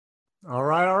All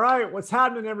right, all right. What's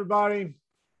happening, everybody?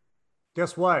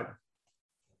 Guess what?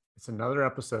 It's another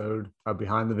episode of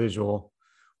Behind the Visual,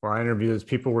 where I interview those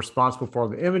people responsible for all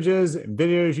the images and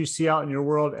videos you see out in your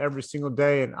world every single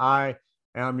day. And I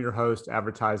am your host,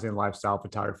 advertising and lifestyle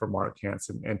photographer, Mark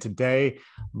Hansen. And today,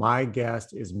 my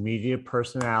guest is media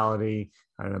personality,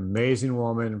 an amazing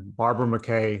woman, Barbara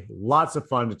McKay. Lots of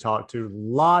fun to talk to,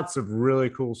 lots of really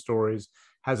cool stories.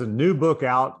 Has a new book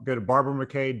out. Go to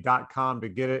barbaramckay.com to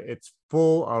get it. It's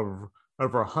full of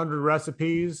over 100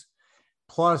 recipes,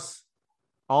 plus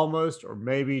almost or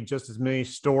maybe just as many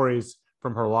stories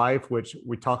from her life, which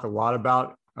we talk a lot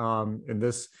about in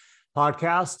this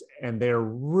podcast. And they're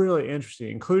really interesting,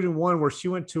 including one where she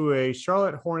went to a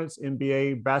Charlotte Hornets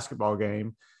NBA basketball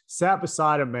game, sat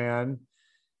beside a man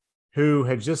who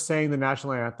had just sang the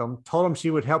national anthem, told him she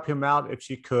would help him out if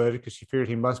she could, because she figured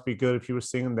he must be good if he was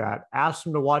singing that, asked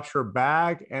him to watch her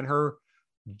bag and her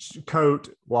coat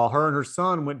while her and her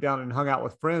son went down and hung out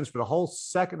with friends for the whole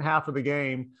second half of the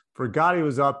game, forgot he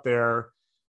was up there.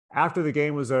 After the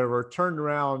game was over, turned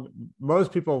around,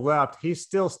 most people left. He's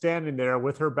still standing there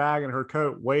with her bag and her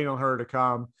coat, waiting on her to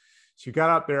come. She got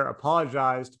up there,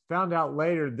 apologized, found out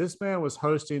later this man was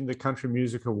hosting the Country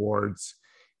Music Awards,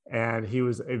 and he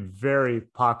was a very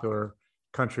popular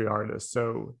country artist.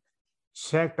 So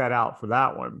check that out for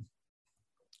that one.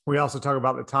 We also talk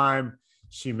about the time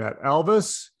she met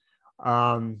Elvis,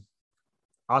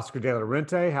 Oscar de la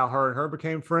Renta, how her and her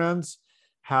became friends,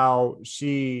 how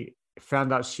she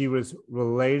found out she was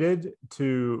related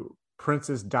to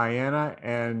Princess Diana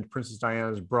and Princess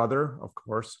Diana's brother, of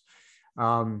course,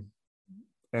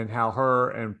 and how her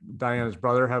and Diana's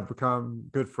brother have become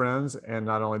good friends, and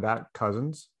not only that,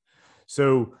 cousins.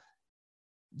 So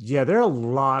yeah, there are a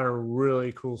lot of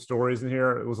really cool stories in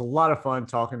here. It was a lot of fun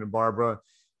talking to Barbara,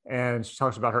 and she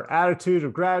talks about her attitude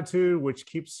of gratitude, which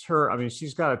keeps her, I mean,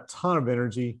 she's got a ton of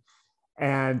energy,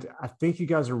 and I think you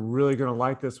guys are really going to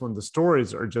like this one. The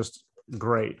stories are just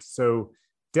great. So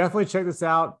definitely check this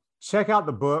out. Check out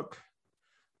the book,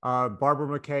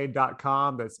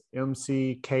 barbaramckay.com. That's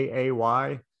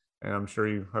MCKAY. And I'm sure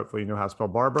you hopefully know how to spell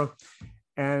Barbara.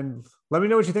 And let me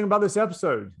know what you think about this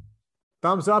episode.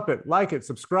 Thumbs up it, like it,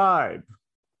 subscribe,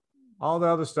 all the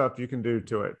other stuff you can do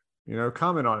to it,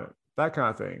 comment on it, that kind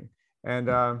of thing. And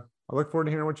I look forward to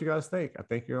hearing what you guys think. I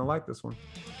think you're going to like this one.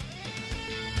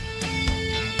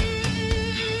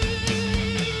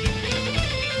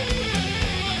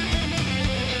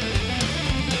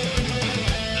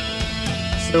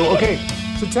 So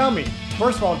tell me,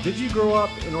 first of all, did you grow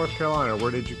up in North Carolina? Where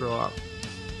did you grow up?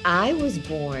 I was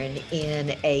born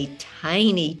in a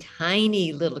tiny,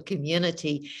 tiny little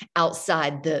community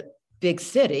outside the big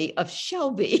city of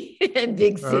Shelby.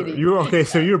 Big city.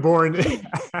 So you were born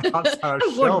outside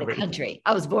of Shelby. Born in the country.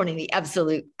 I was born in the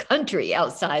absolute country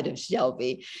outside of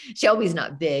Shelby. Shelby's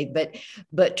not big,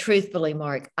 but truthfully,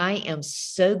 Mark, I am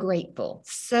so grateful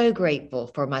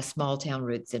for my small town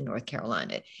roots in North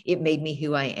Carolina. It made me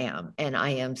who I am, and I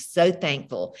am so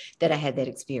thankful that I had that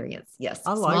experience. Yes,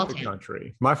 I like the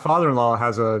country. My father-in-law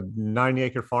has a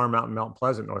 90-acre farm out in Mount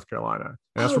Pleasant, North Carolina, and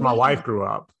that's where my wife grew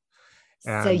up.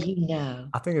 And so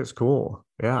I think it's cool.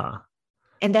 Yeah.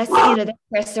 And that's where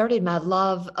I started my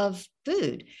love of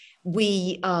food.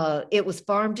 It was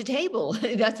farm to table.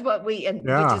 That's what which is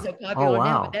so popular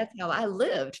now, but that's how I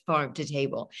lived, farm to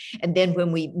table. And then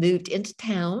when we moved into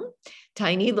town,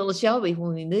 tiny little Shelby,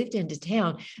 when we moved into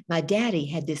town, my daddy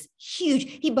had this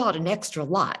he bought an extra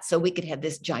lot so we could have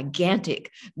this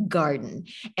gigantic garden.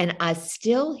 And I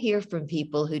still hear from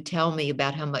people who tell me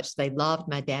about how much they loved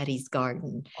my daddy's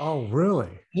garden. Oh, really?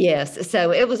 Yes.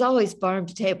 So it was always farm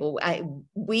to table.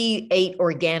 We ate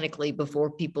organically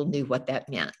before people knew what that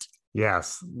meant.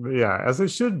 Yes. Yeah. As it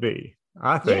should be,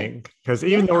 I think. Because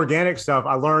even the organic stuff,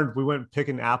 I learned, we went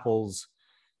picking apples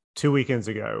 2 weekends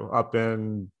ago up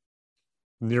in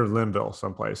near Linville,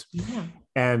 someplace. Yeah.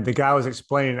 And the guy was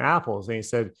explaining apples, and he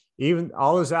said, even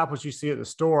all those apples you see at the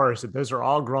store, he said, those are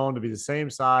all grown to be the same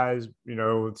size,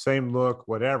 same look,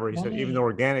 whatever. He said, even the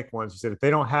organic ones, he said, if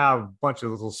they don't have a bunch of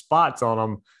little spots on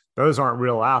them, those aren't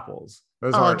real apples.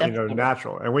 Those aren't,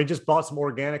 natural. And we just bought some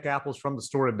organic apples from the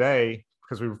store today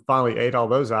because we finally ate all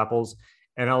those apples.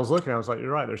 And I was looking, I was like, you're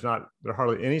right. There are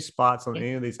hardly any spots on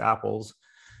any of these apples.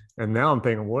 And now I'm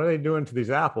thinking, what are they doing to these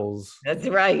apples? That's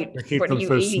right. To keep them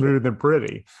so smooth and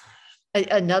pretty.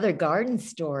 Another garden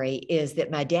story is that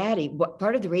my daddy,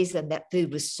 part of the reason that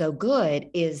food was so good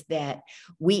is that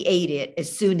we ate it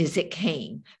as soon as it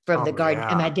came from the garden. Yeah.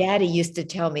 And my daddy used to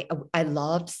tell me, I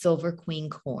loved Silver Queen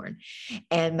corn.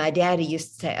 And my daddy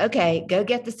used to say, okay, go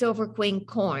get the Silver Queen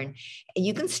corn. And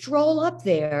you can stroll up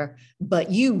there,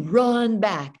 but you run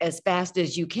back as fast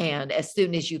as you can as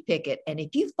soon as you pick it. And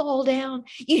if you fall down,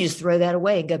 you just throw that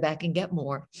away and go back and get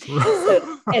more.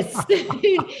 So as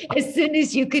soon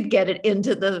as you could get it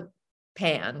into the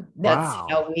pan, that's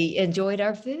how we enjoyed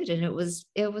our food. And it was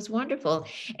wonderful.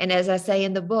 And as I say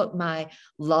in the book, my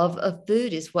love of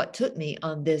food is what took me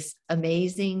on this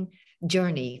amazing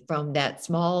journey from that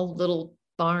small little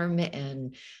farm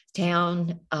and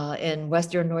town in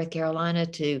Western North Carolina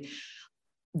to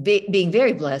being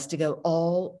very blessed to go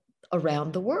all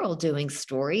around the world doing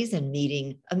stories and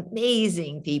meeting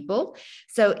amazing people.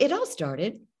 So it all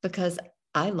started because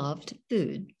I loved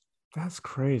food. That's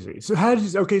crazy. So how did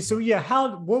you,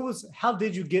 how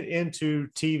did you get into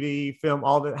TV, film,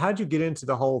 all that? How did you get into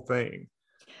the whole thing?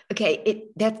 Okay,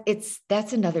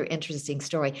 that's another interesting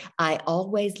story. I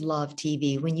always love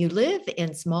TV. When you live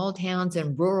in small towns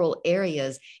and rural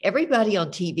areas, everybody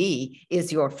on TV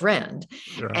is your friend.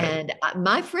 Right. And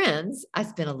my friends, I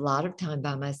spent a lot of time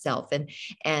by myself and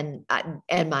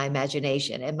my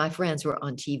imagination. And my friends were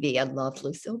on TV. I loved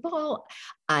Lucille Ball.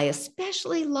 I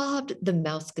especially loved the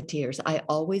Mouseketeers. I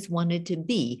always wanted to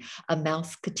be a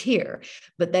Mouseketeer,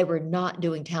 but they were not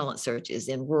doing talent searches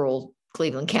in rural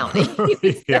Cleveland County.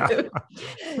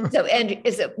 So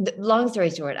long story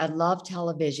short, I love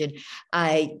television.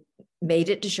 I made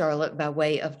it to Charlotte by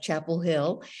way of Chapel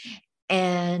Hill,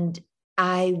 and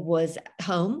I was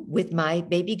home with my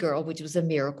baby girl, which was a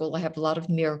miracle. I have a lot of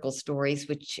miracle stories,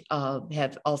 which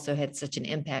have also had such an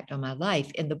impact on my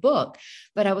life in the book.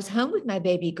 But I was home with my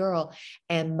baby girl,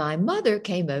 and my mother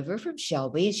came over from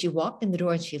Shelby, and she walked in the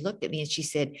door and she looked at me and she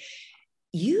said,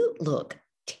 "You look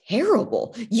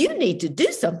terrible. You need to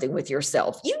do something with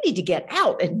yourself. You need to get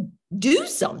out and do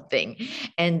something."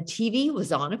 And TV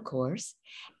was on, of course.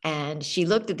 And she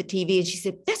looked at the TV and she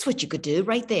said, "That's what you could do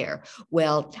right there."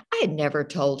 Well, I had never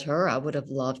told her I would have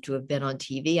loved to have been on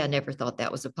TV. I never thought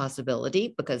that was a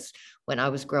possibility, because when I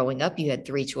was growing up, you had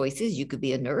three choices. You could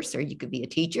be a nurse, or you could be a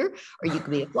teacher, or you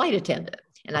could be a flight attendant.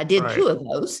 And I did two of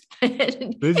those.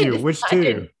 Did you? Which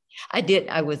two? I did.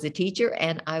 I was a teacher,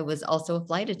 and I was also a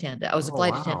flight attendant. I was a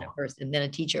flight attendant first and then a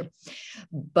teacher.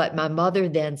 But my mother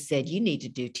then said, "You need to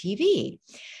do TV."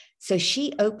 So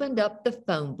she opened up the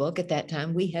phone book. At that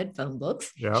time, we had phone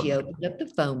books. Yep. She opened up the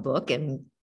phone book and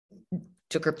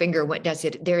took her finger, went down,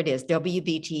 said, "There it is,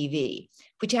 WBTV,"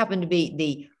 which happened to be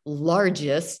the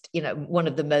largest, one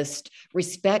of the most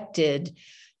respected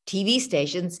TV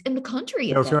stations in the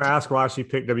country. I was going to ask why she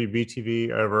picked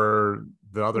WBTV over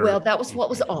the other. Well, that was what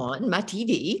was on my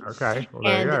TV. Okay. Well,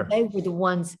 and they were the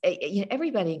ones,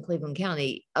 everybody in Cleveland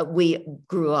County, we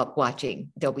grew up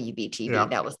watching WBTV. Yeah.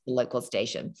 That was the local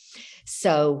station.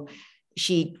 So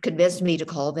she convinced me to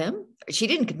call them. She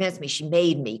didn't convince me, she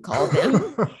made me call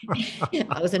them.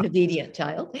 I was an obedient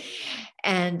child.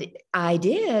 And I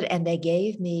did. And they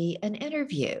gave me an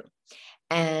interview.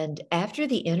 And after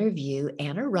the interview,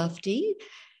 Anna Rufty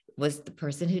was the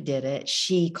person who did it.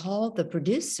 She called the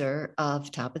producer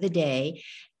of Top of the Day.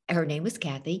 Her name was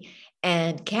Kathy.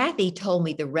 And Kathy told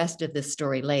me the rest of the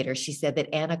story later. She said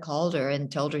that Anna called her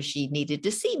and told her she needed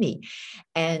to see me.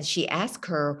 And she asked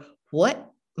her what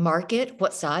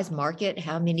size market,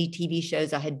 how many TV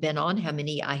shows I had been on, how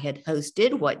many I had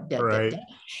hosted, right.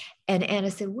 And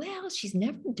Anna said, "Well, she's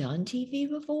never done TV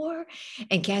before."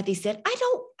 And Kathy said, I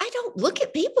don't look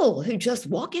at people who just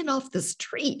walk in off the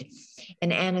street.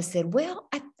 And Anna said, "Well,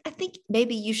 I think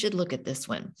maybe you should look at this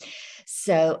one."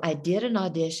 So I did an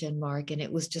audition, Mark, and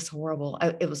it was just horrible.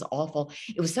 It was awful.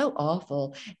 It was so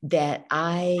awful that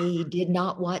I did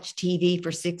not watch TV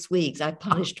for 6 weeks. I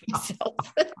punished myself.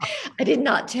 I did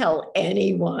not tell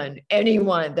anyone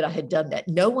that I had done that.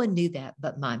 No one knew that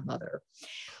but my mother.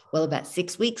 Well, about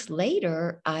 6 weeks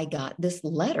later, I got this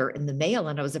letter in the mail,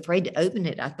 and I was afraid to open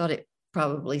it. I thought it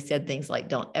probably said things like,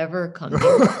 "Don't ever come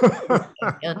here."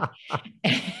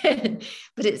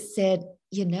 But it said,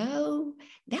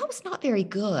 that was not very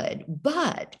good,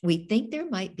 but we think there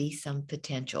might be some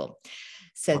potential.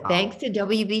 So thanks to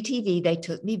WBTV, they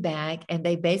took me back and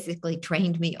they basically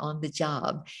trained me on the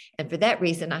job. And for that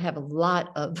reason, I have a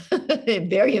lot of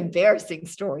very embarrassing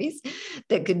stories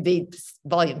that could be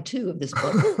volume 2 of this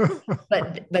book.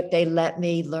 but they let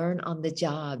me learn on the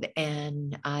job.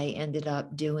 And I ended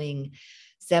up doing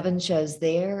 7 shows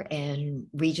there, and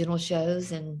regional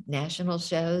shows and national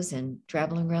shows, and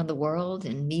traveling around the world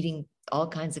and meeting all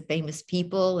kinds of famous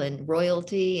people and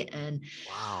royalty. And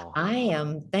wow. I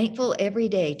am thankful every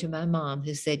day to my mom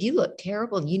who said, "You look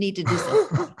terrible and you need to do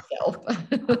something for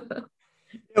yourself."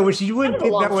 Yeah, which you wouldn't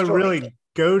think that would story. really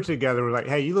go together. Like,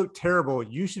 hey, you look terrible.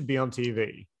 You should be on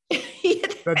TV.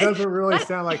 That doesn't really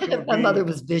sound like it would my be. Mother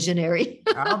was visionary.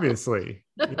 Obviously.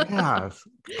 Yes.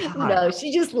 No,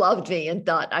 she just loved me and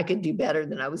thought I could do better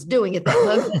than I was doing at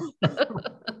that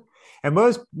moment. And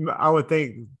I would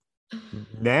think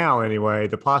now anyway,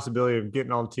 the possibility of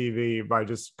getting on TV by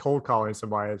just cold calling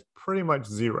somebody is pretty much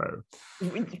zero.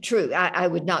 True. I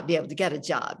would not be able to get a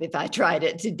job if I tried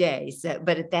it today. So,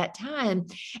 but at that time,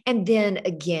 and then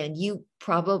again, you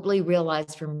probably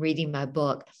realized from reading my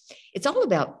book, it's all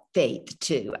about faith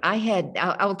too. I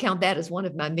will count that as one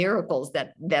of my miracles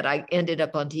that I ended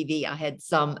up on TV. I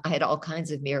had all kinds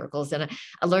of miracles, and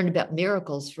I learned about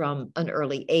miracles from an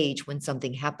early age when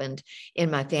something happened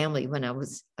in my family when I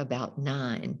was about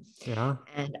 9. Yeah.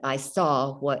 And I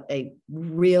saw what a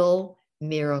real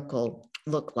miracle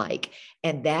looked like.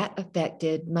 And that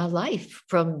affected my life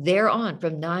from there on,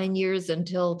 from 9 years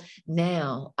until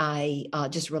now. I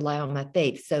just rely on my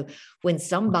faith. So when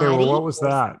somebody, okay, well, what was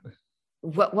that?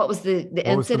 What was the what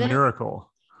incident? Was the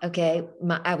miracle? Okay,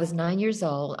 I was 9 years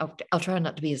old. I'll try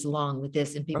not to be as long with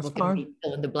this, and people can read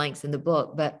fill in the blanks in the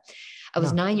book. But I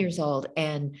was 9 years old,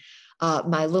 and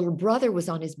my little brother was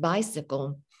on his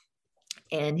bicycle,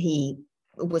 and he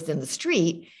was in the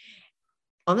street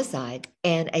on the side,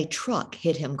 and a truck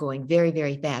hit him going very,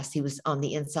 very fast. He was on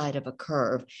the inside of a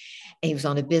curve, and he was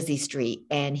on a busy street,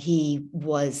 and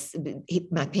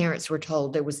my parents were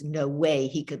told there was no way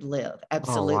he could live.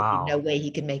 Absolutely no way he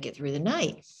could make it through the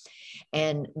night.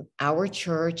 And our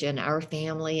church and our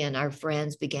family and our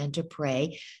friends began to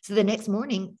pray. So the next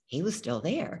morning, he was still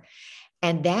there.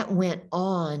 And that went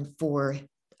on for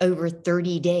over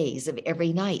 30 days of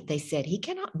every night. They said, he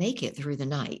cannot make it through the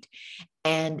night.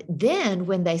 And then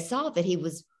when they saw that he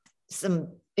was some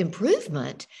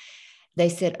improvement, they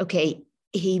said, okay,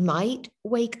 he might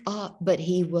wake up, but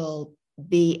he will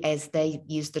be, as they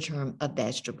use the term, a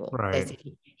vegetable. Right.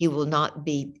 He will not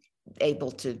be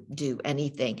able to do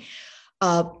anything.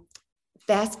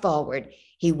 Fast forward,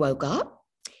 he woke up.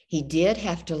 He did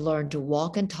have to learn to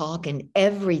walk and talk and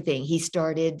everything. He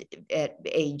started at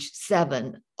age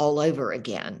 7 all over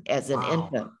again as an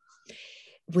infant.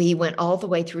 We went all the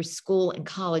way through school and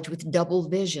college with double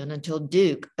vision until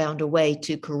Duke found a way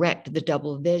to correct the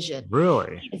double vision.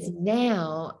 Really?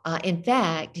 Now, in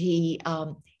fact, he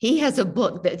has a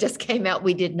book that just came out.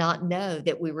 We did not know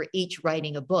that we were each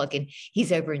writing a book, and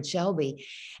he's over in Shelby,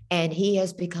 and he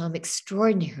has become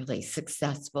extraordinarily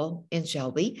successful in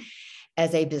Shelby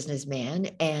as a businessman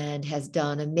and has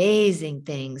done amazing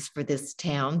things for this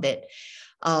town. That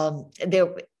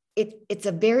it's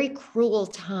a very cruel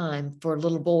time for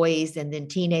little boys and then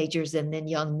teenagers and then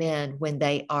young men when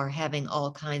they are having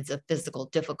all kinds of physical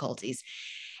difficulties.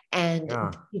 And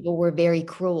people were very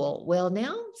cruel. Well,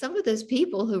 now some of those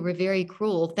people who were very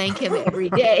cruel thank him every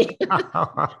day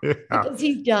because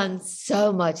he's done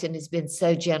so much and has been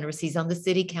so generous. He's on the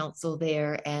city council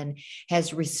there and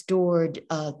has restored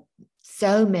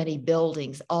so many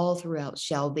buildings all throughout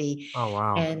Shelby. Oh,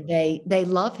 wow. And they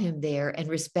love him there and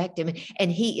respect him.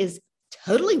 And he is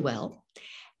totally well.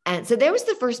 And so there was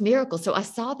the first miracle. So I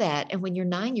saw that. And when you're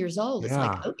 9 years old, it's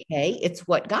like, okay, it's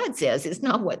what God says. It's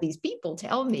not what these people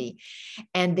tell me.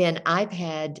 And then I've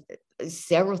had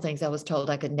several things. I was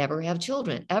told I could never have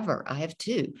children ever. I have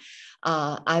 2.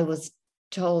 I was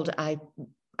told I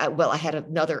had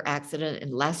another accident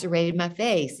and lacerated my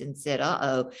face and said,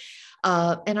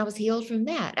 and I was healed from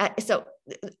that. So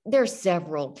there's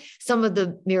several. Some of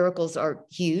the miracles are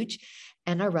huge,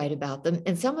 and I write about them.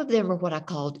 And some of them are what I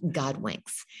called God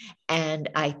winks. And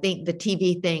I think the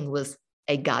TV thing was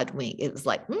a God wink. It was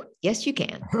like, yes, you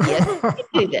can. Yes, you can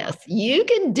do this. You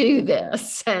can do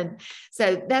this. And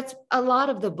so that's a lot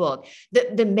of the book.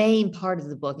 The main part of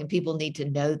the book, and people need to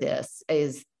know this,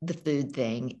 is the food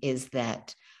thing, is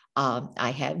that I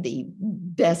have the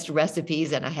best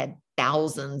recipes, and I had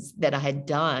thousands that I had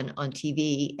done on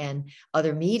TV and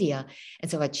other media.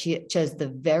 And so I chose the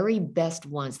very best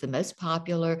ones, the most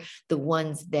popular, the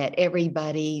ones that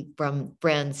everybody from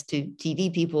friends to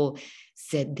TV people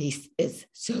said, this is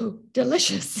so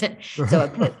delicious. So I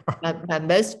put my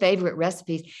most favorite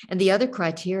recipes. And the other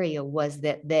criteria was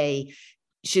that they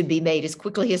should be made as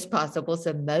quickly as possible.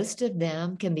 So most of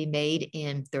them can be made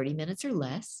in 30 minutes or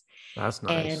less. That's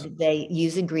nice. And they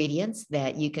use ingredients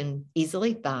that you can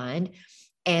easily find.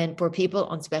 And for people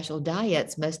on special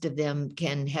diets, most of them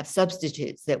can have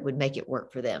substitutes that would make it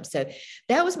work for them. So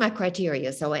that was my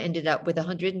criteria. So I ended up with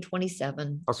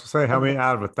 127. I was going to say, how many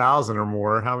out of 1,000 or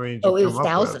more? How many did you it was come up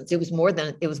thousands. with? It was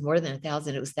more than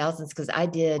 1,000. It was thousands because I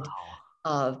did.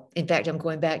 Wow. In fact, I'm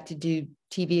going back to do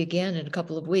TV again in a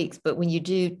couple of weeks. But when you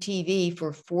do TV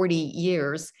for 40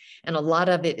 years and a lot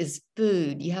of it is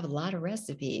food, you have a lot of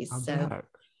recipes.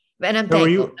 And I'm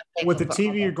thankful. With the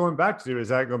TV you're going back to do, is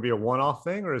that going to be a one-off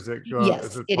thing, or is it?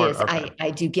 Yes, it is. Okay.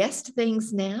 I do guest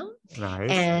things now.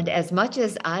 Nice. And as much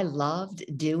as I loved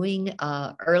doing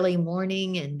early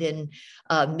morning and then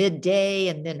midday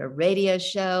and then a radio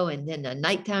show and then a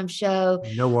nighttime show,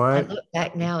 you know what? I look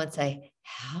back now and say,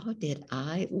 how did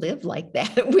I live like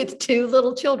that with 2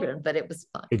 little children? But it was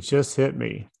fun. It just hit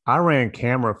me. I ran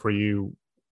camera for you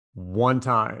one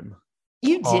time.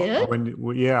 You did?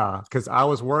 Yeah, because I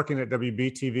was working at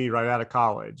WBTV right out of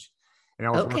college, and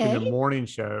I was working the morning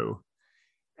show.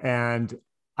 And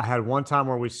I had one time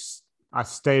where I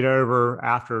stayed over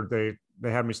after they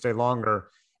had me stay longer,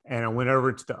 and I went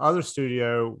over to the other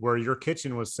studio where your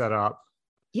kitchen was set up.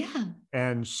 Yeah.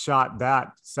 And shot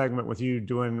that segment with you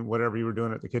doing whatever you were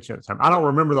doing at the kitchen at the time. I don't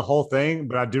remember the whole thing,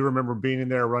 but I do remember being in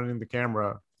there running the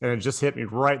camera. And it just hit me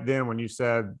right then when you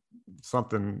said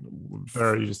something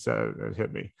there. You just said it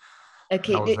hit me.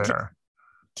 Okay.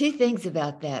 2 things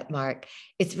about that, Mark.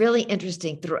 It's really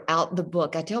interesting throughout the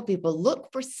book. I tell people,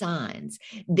 look for signs.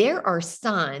 There are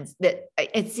signs that,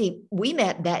 and see, we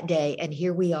met that day and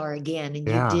here we are again. And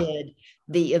you did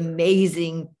the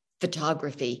amazing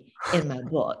photography in my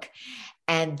book.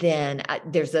 And then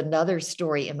there's another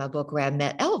story in my book where I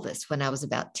met Elvis when I was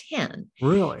about 10.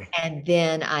 Really? And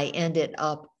then I ended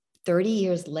up 30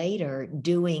 years later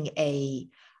doing a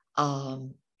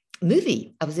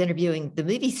movie. I was interviewing the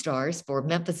movie stars for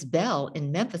Memphis Belle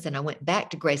in Memphis, and I went back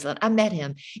to Graceland. I met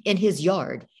him in his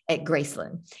yard at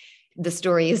Graceland. The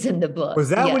story is in the book. Was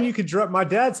that when you could drive? My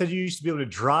dad said you used to be able to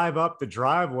drive up the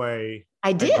driveway.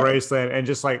 I did. At Graceland and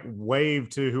just like wave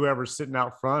to whoever's sitting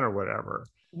out front or whatever.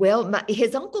 Well,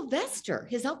 his Uncle Vester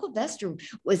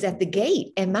was at the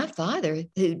gate, and my father,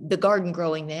 the garden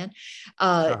growing man,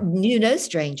 knew no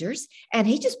strangers, and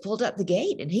he just pulled up the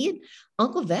gate, and he and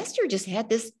Uncle Vester just had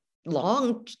this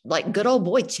long, like good old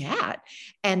boy chat,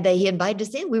 and he invited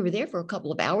us in. We were there for a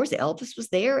couple of hours. Elvis was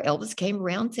there. Elvis came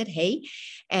around, said hey,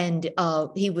 and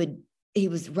he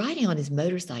was riding on his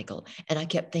motorcycle, and I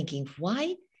kept thinking,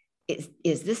 why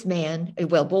is this man,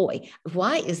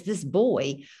 why is this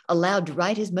boy allowed to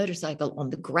ride his motorcycle on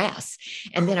the grass?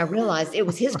 And then I realized it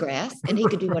was his grass and he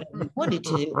could do whatever he wanted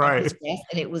to on his grass.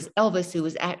 And it was Elvis, who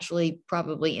was actually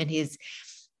probably in his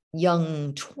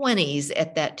young 20s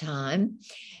at that time.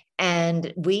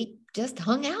 And we just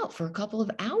hung out for a couple of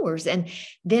hours. And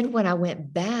then when I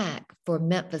went back for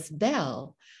Memphis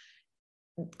Belle,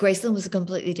 Graceland was a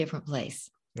completely different place.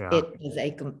 Yeah. It was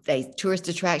a tourist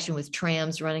attraction with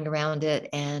trams running around it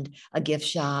and a gift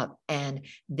shop. And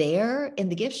there in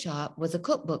the gift shop was a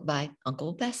cookbook by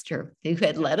Uncle Vester, who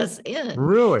had let us in.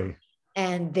 Really?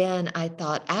 And then I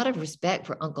thought, out of respect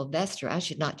for Uncle Vester, I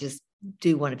should not just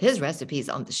do one of his recipes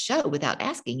on the show without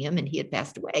asking him. And he had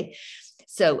passed away.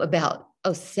 So about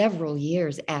several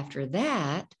years after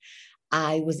that,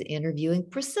 I was interviewing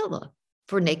Priscilla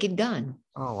for Naked Gun.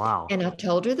 Oh, wow. And I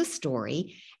told her the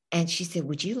story. And she said,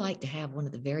 would you like to have one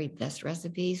of the very best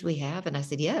recipes we have? And I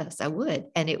said, yes, I would.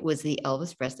 And it was the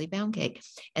Elvis Presley pound cake.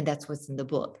 And that's what's in the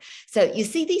book. So you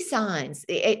see these signs,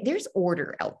 there's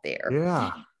order out there.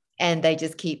 Yeah. And they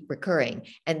just keep recurring.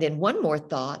 And then one more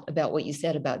thought about what you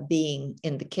said about being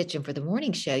in the kitchen for the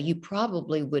morning show. You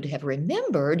probably would have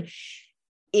remembered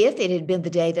if it had been the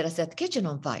day that I set the kitchen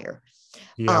on fire.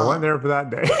 Yeah, I wasn't there for that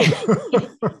day.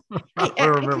 I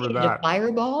remember that. A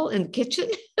fireball in the kitchen.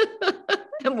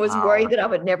 And was worried that I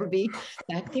would never be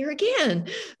back there again,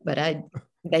 but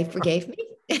they forgave me.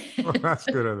 Well, that's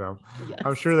good of them. Yes.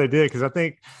 I'm sure they did, because I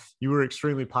think you were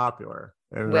extremely popular.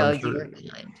 And well, you were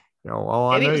kind.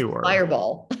 I know you were.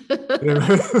 Fireball.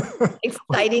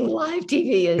 Exciting live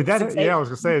TV. I was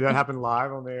gonna say that happened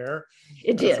live on the air.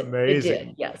 It did. That's amazing. It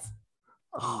did. Yes.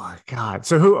 Oh my God.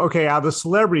 So out of the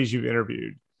celebrities you've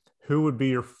interviewed, who would be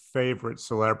your favorite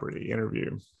celebrity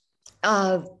interview?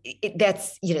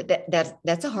 That's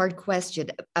a hard question.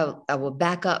 I will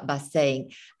back up by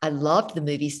saying I loved the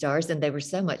movie stars and they were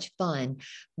so much fun.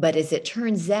 But as it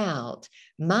turns out,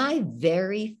 my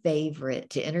very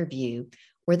favorite to interview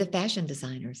were the fashion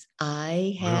designers.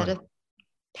 I had a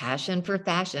passion for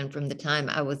fashion from the time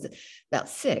I was about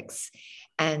 6.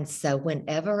 And so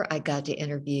whenever I got to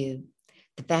interview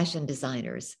the fashion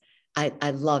designers,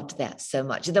 I loved that so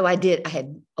much. Though I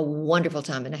had a wonderful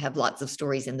time, and I have lots of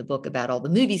stories in the book about all the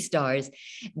movie stars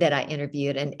that I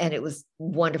interviewed, and it was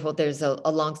wonderful. There's a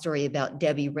long story about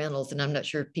Debbie Reynolds, and I'm not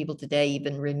sure if people today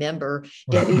even remember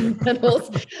Debbie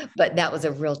Reynolds, but that was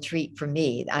a real treat for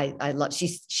me. I love,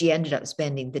 she ended up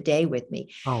spending the day with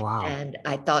me. Oh, wow. And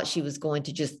I thought she was going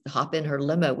to just hop in her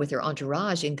limo with her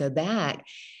entourage and go back.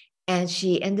 And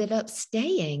she ended up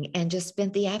staying and just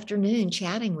spent the afternoon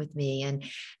chatting with me.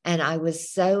 And I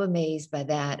was so amazed by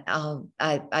that.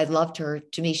 I loved her.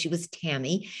 To me, she was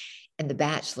Tammy in The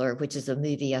Bachelor, which is a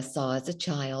movie I saw as a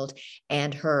child.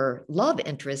 And her love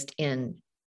interest in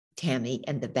Tammy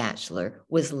and The Bachelor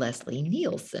was Leslie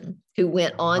Nielsen, who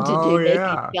went on to do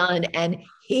Naked Gun, and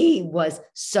he was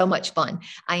so much fun.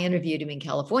 I interviewed him in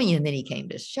California, and then he came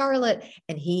to Charlotte,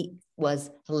 and he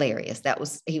was hilarious.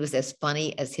 He was as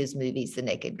funny as his movies, The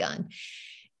Naked Gun.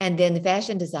 And then the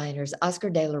fashion designers,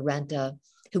 Oscar de la Renta,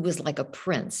 who was like a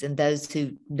prince, and those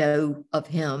who know of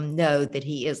him know that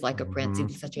he is like a prince. He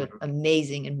was such an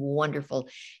amazing and wonderful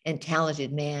and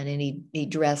talented man, and he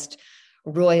dressed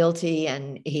royalty,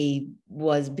 and he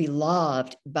was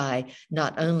beloved by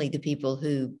not only the people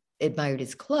who admired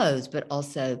his clothes, but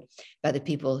also by the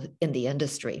people in the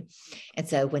industry. And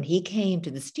so when he came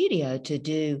to the studio to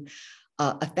do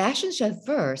a fashion show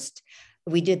first,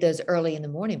 we did those early in the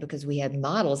morning because we had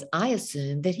models. I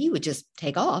assumed that he would just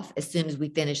take off as soon as we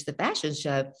finished the fashion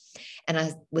show. And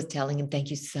I was telling him, thank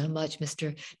you so much,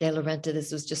 Mr. De La Renta.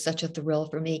 This was just such a thrill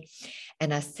for me.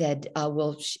 And I said,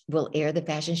 we'll air the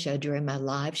fashion show during my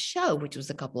live show, which was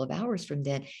a couple of hours from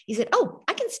then. He said, oh,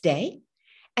 I can stay.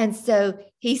 And so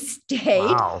he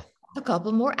stayed a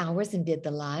couple more hours and did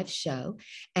the live show.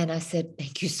 And I said,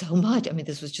 thank you so much. I mean,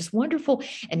 this was just wonderful.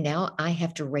 And now I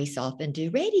have to race off and do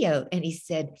radio. And he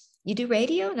said, you do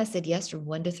radio? And I said, yes, from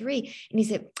 1 to 3. And he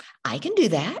said, I can do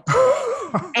that.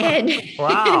 And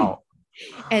wow.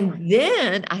 And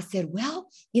then I said, well,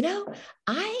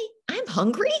 I'm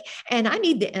hungry and I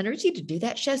need the energy to do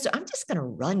that show. So I'm just going to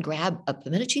run grab a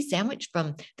pimento cheese sandwich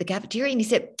from the cafeteria. And he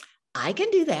said, I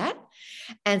can do that.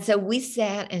 And so we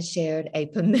sat and shared a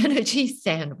pimento cheese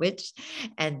sandwich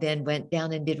and then went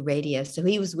down and did radio. So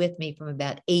he was with me from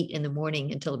about 8 in the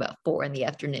morning until about 4 in the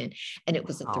afternoon. And it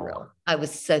was a thrill. I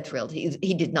was so thrilled.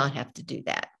 He did not have to do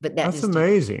that, but that's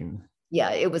amazing.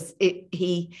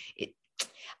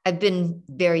 I've been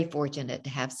very fortunate to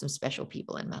have some special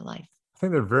people in my life. I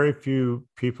think there are very few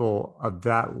people of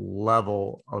that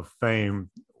level of fame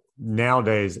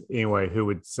nowadays anyway, who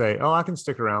would say, oh, I can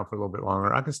stick around for a little bit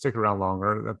longer. I can stick around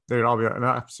longer. They'd all be like, no,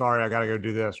 I'm sorry, I got to go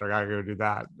do this, or I got to go do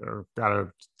that,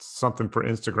 or something for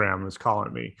Instagram is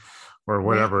calling me, or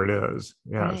whatever it is.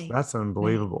 Yes, right. That's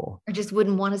unbelievable. I just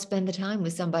wouldn't want to spend the time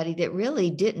with somebody that really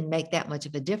didn't make that much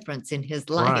of a difference in his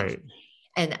life. Right.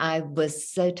 And I was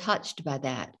so touched by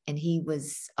that. And he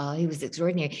was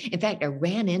extraordinary. In fact, I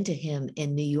ran into him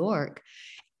in New York.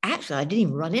 Actually, I didn't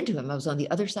even run into him. I was on the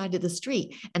other side of the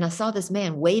street and I saw this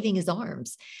man waving his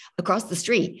arms across the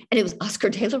street, and it was Oscar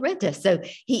de la Renta. So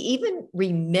he even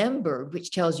remembered, which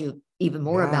tells you even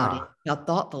more about it, how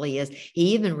thoughtful he is.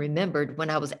 He even remembered when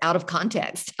I was out of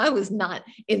context. I was not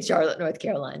in Charlotte, North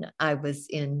Carolina. I was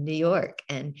in New York,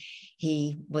 and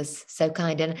he was so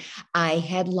kind. And I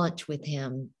had lunch with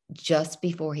him just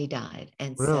before he died.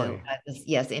 And so I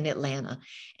was, in Atlanta.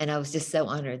 And I was just so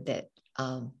honored that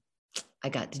I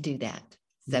got to do that.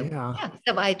 So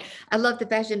so I love the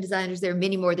fashion designers. There are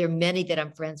many more. There are many that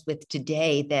I'm friends with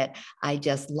today that I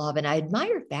just love. And I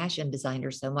admire fashion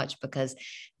designers so much because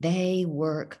they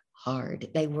work hard.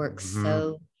 They work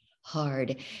so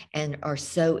hard and are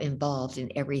so involved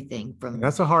in everything.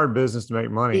 That's a hard business to make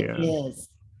money in.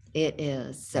 It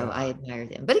is. So I admire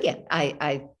them. But again,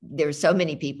 there's so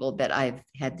many people that I've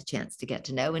had the chance to get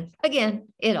to know. And again,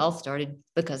 it all started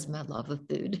because of my love of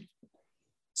food.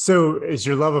 So is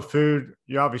your love of food,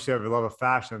 you obviously have a love of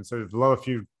fashion. So is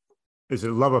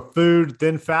it love of food,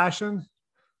 then fashion?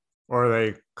 Or are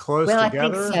they close together?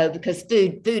 I think so, because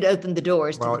food opened the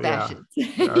doors to the fashion.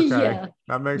 Okay.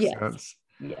 That makes sense.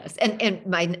 Yes. And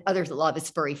my other love is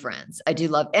furry friends. I do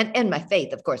love, and my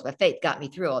faith, of course. My faith got me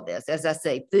through all this. As I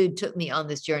say, food took me on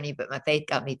this journey, but my faith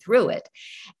got me through it.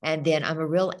 And then I'm a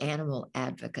real animal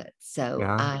advocate. So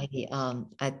I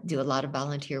do a lot of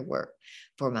volunteer work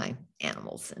for my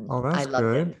animals. And that's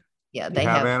good. Them. Yeah. They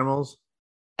have animals?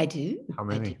 I do. How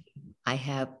many? I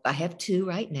have 2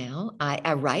 right now.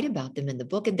 I write about them in the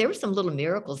book, and there were some little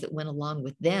miracles that went along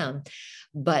with them.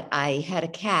 But I had a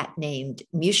cat named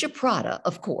Musha Prada,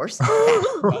 of course.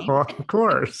 Of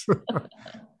course.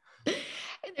 And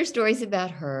there's stories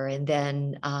about her, and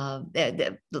then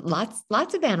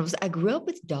lots of animals. I grew up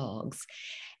with dogs,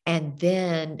 And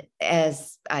then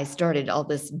as I started all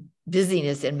this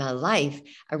busyness in my life,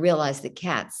 I realized that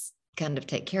cats kind of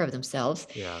take care of themselves.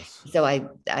 Yes. So I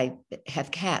have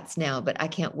cats now, but I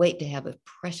can't wait to have a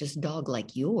precious dog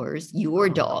like yours. Your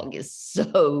dog is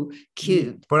so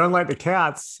cute. But unlike the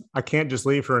cats, I can't just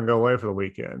leave her and go away for the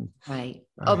weekend. Right.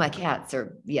 Oh, my cats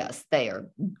are, yes, they are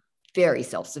very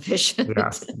self-sufficient.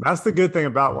 Yes. That's the good thing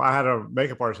about, I had a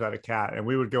makeup artist that had a cat, and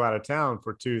we would go out of town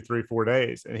for 2, 3, 4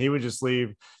 days, and he would just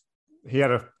leave. He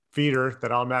had a feeder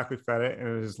that automatically fed it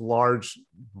in his large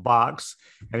box,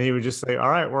 and he would just say, all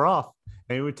right, we're off,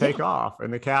 and he would take off,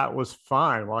 and the cat was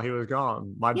fine while he was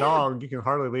gone. My dog, you can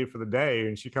hardly leave for the day,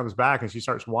 and she comes back and she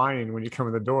starts whining when you come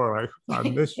in the door, like, I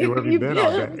missed you, where have you been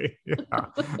all day? Yeah.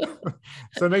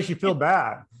 So it makes you feel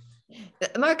bad.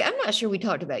 Mark, I'm not sure we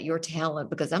talked about your talent,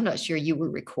 because I'm not sure you were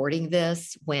recording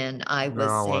this when I was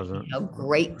saying how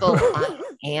grateful I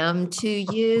am to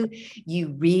you.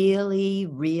 You really,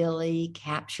 really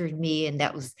captured me. And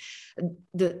that was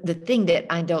the thing that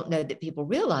I don't know that people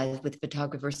realize with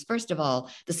photographers. First of all,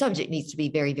 the subject needs to be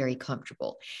very, very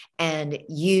comfortable. And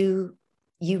you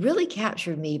really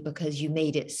captured me because you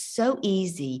made it so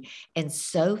easy and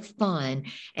so fun.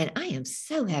 And I am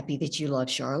so happy that you love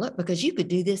Charlotte, because you could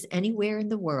do this anywhere in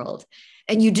the world.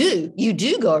 And you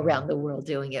do go around the world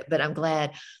doing it. But I'm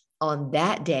glad on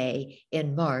that day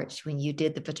in March, when you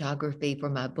did the photography for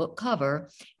my book cover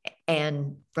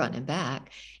and front and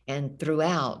back and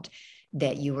throughout,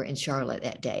 that you were in Charlotte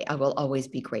that day. I will always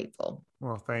be grateful.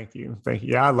 Well, thank you. Thank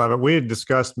you. Yeah, I love it. We had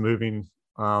discussed moving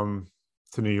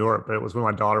to New York, but it was when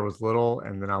my daughter was little.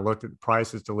 And then I looked at the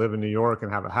prices to live in New York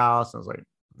and have a house. I was like,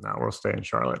 no, we'll stay in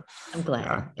Charlotte. I'm glad.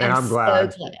 Yeah. And I'm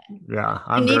glad. So glad. Yeah.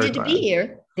 You needed to be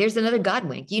here. There's another God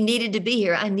wink. You needed to be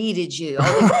here. I needed you.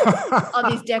 All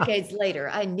these decades later,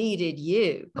 I needed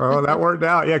you. Oh, that worked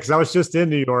out. Yeah. Cause I was just in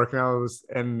New York,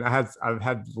 and I've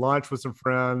had lunch with some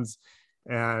friends,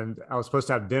 and I was supposed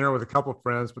to have dinner with a couple of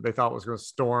friends, but they thought it was going to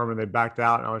storm and they backed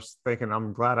out. And I was thinking,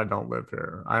 I'm glad I don't live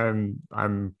here.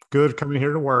 I'm good coming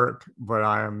here to work, but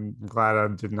I am glad I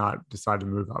did not decide to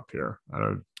move up here.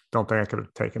 I don't think I could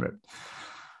have taken it.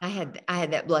 I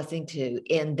had that blessing too,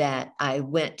 in that I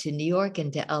went to New York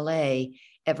and to LA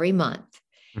every month.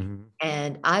 Mm-hmm.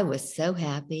 And I was so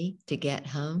happy to get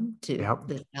home to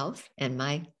the South and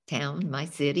my town, my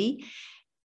city.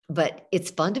 But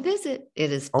it's fun to visit.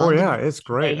 It is fun. Oh, yeah, it's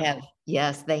great.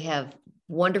 They have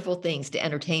wonderful things to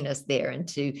entertain us there and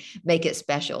to make it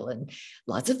special, and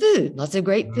lots of food, lots of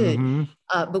great food.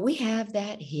 Mm-hmm. But we have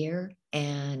that here,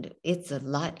 and it's a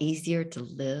lot easier to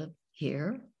live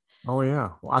here. Oh,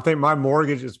 yeah. Well, I think my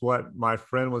mortgage is what my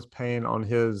friend was paying on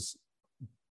his.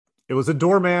 It was a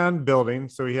doorman building.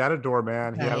 So he had a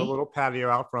doorman. He had a little patio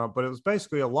out front, but it was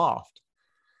basically a loft.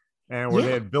 And where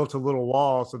they had built a little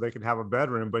wall so they could have a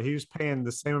bedroom, but he was paying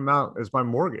the same amount as my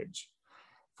mortgage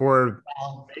for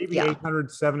maybe 800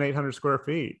 square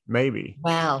feet, maybe.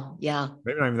 Wow. Yeah.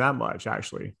 Maybe not even that much,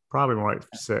 actually. Probably more like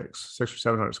 600 or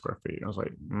 700 square feet. I was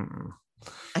like,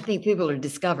 I think people are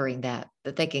discovering that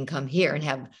they can come here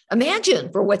and imagine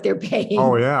for what they're paying.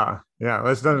 Oh, yeah. Yeah.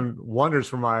 It's done wonders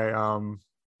for my,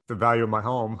 the value of my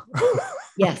home.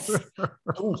 Yes.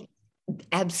 Oh,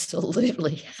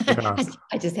 absolutely. Yeah.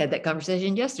 I just had that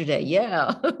conversation yesterday.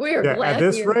 Yeah. We're glad at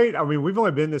this rate. I mean, we've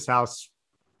only been in this house.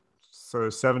 So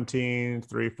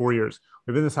 4 years.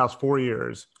 We've been in this house 4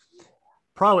 years.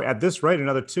 Probably at this rate,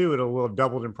 another 2, it will have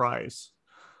doubled in price.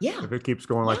 Yeah. If it keeps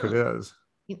going like it is.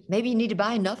 Maybe you need to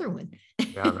buy another one.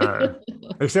 Yeah, no.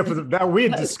 Except for that, we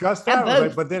had discussed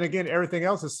that. But then again, everything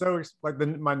else is so like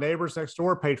my neighbors next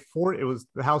door paid it was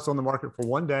the house on the market for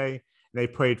 1 day, and they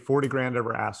paid $40,000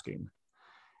 over asking.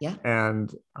 Yeah.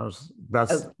 And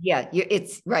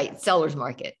it's right. Seller's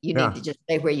market. You need to just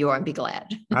stay where you are and be glad.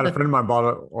 I had a friend of mine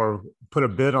put a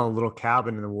bid on a little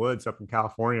cabin in the woods up in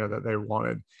California that they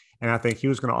wanted. And I think he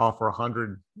was going to offer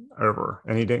 100 over,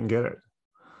 and he didn't get it.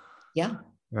 Yeah.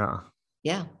 Yeah.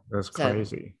 Yeah. That's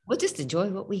crazy. We'll just enjoy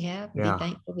what we have. Yeah. Be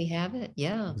thankful we have it.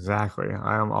 Yeah. Exactly.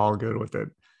 I am all good with it.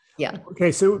 Yeah.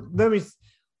 Okay. So was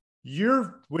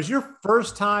your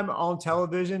first time on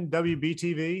television,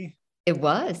 WBTV? It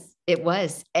was.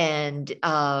 And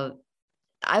I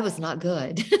was not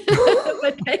good.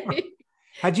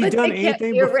 Had you done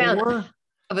anything before?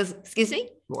 Excuse me?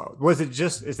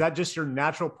 Is that just your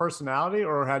natural personality,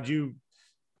 or had you?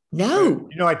 No.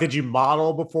 Did you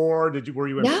model before? Were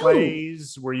you in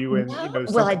plays? Were you in,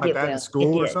 something like that in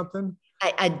school or something?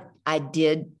 I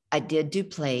did do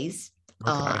plays.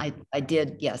 Okay. I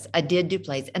did do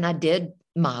plays, and I did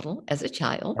model as a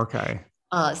child. Okay.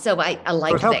 So I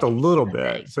liked it helped that a little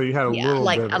bit. So you had a little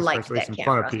bit of I liked that in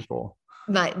camera. front of people.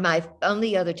 My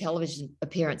only other television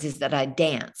appearance is that I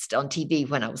danced on TV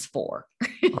when I was 4.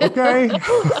 Okay.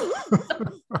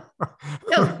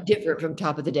 That was different from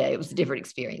Top of the Day. It was a different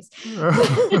experience.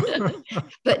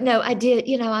 But no, I did,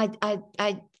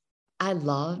 I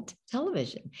loved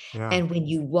television. Yeah. And when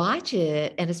you watch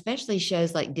it, and especially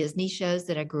shows like Disney shows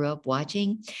that I grew up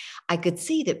watching, I could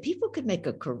see that people could make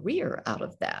a career out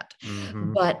of that.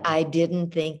 Mm-hmm. But I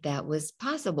didn't think that was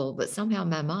possible. But somehow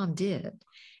my mom did.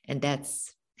 And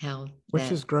that's how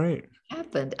Which is great.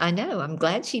 Happened. I know. I'm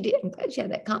glad she did. I'm glad she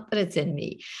had that confidence in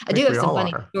me. I do have some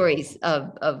funny stories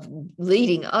of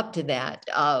leading up to that.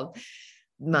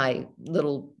 My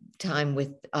little time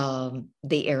with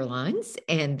the airlines,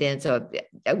 and then so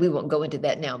we won't go into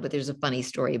that now. But there's a funny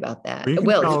story about that. You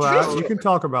can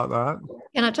talk about that.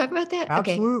 Can I talk about that?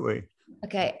 Absolutely.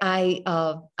 Okay.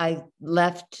 I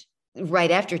left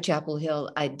right after Chapel Hill.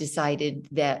 I decided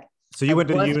that. So you went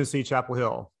to UNC Chapel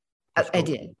Hill. I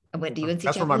did. I went to UNC.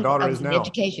 That's where my daughter is now. I was an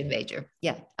education major.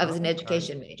 Yeah, I was an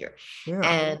education major. Yeah.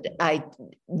 And I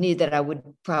knew that I would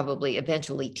probably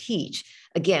eventually teach.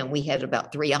 Again, we had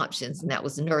about 3 options, and that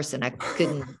was a nurse, and I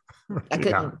couldn't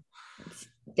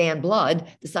stand blood,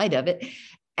 the sight of it.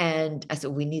 And I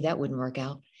said, we knew that wouldn't work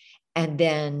out. And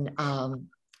then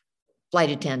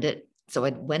flight attendant. So I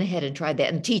went ahead and tried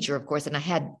that, and teacher, of course, and I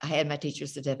had my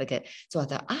teacher's certificate. So I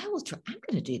thought, I will try. I'm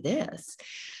going to do this.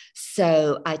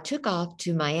 So I took off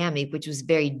to Miami, which was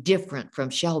very different from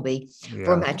Shelby,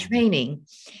 for my training.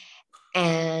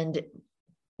 And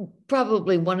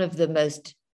probably one of the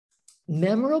most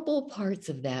memorable parts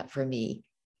of that for me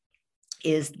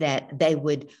is that they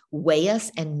would weigh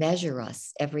us and measure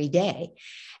us every day.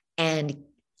 And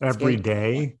every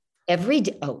day? Every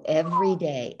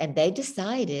day. And they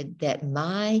decided that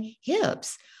my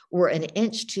hips were an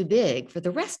inch too big for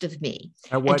the rest of me.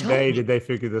 At what day did they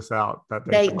figure this out? That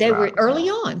they were early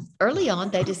on,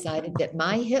 they decided that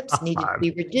my hips needed to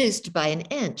be reduced by an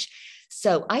inch.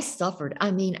 So I suffered.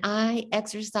 I mean, I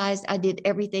exercised. I did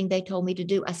everything they told me to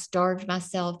do. I starved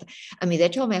myself. I mean, they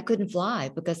told me I couldn't fly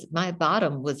because my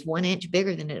bottom was 1 inch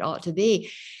bigger than it ought to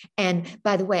be. And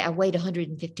by the way, I weighed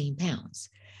 115 pounds.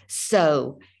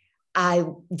 So I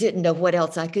didn't know what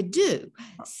else I could do.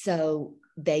 So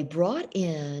they brought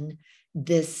in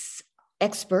this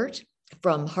expert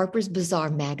from Harper's Bazaar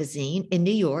magazine in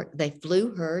New York. They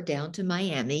flew her down to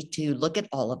Miami to look at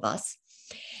all of us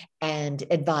and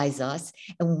advise us.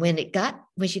 And when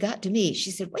she got to me,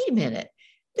 she said, wait a minute,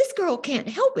 this girl can't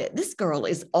help it. This girl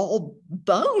is all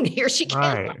bone here. She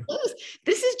can't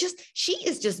lose. She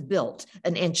is just built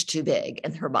an inch too big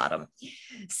in her bottom.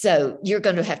 So you're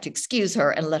going to have to excuse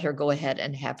her and let her go ahead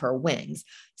and have her wings.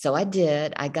 So I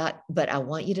did. But I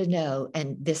want you to know,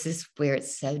 and this is where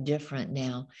it's so different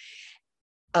now.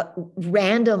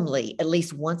 Randomly, at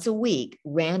least once a week,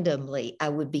 I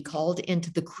would be called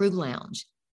into the crew lounge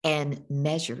and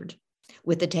measured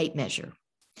with a tape measure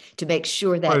to make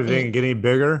sure that it didn't get any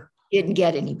bigger. Didn't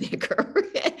get any bigger.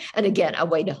 And again, I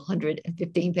weighed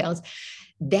 115 pounds.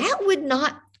 That would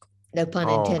not, no pun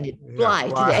intended, fly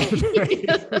today.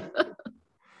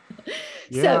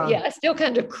 So I still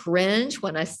kind of cringe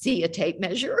when I see a tape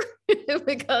measure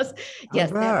because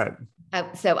I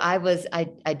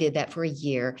did that for a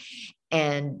year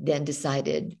and then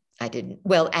decided I didn't.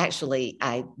 Well, actually,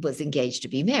 I was engaged to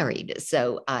be married.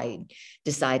 So I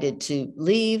decided to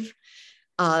leave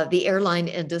the airline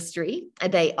industry.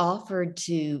 They offered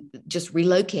to just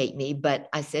relocate me, but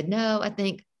I said, no, I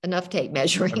think enough tape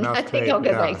measuring. I think I'll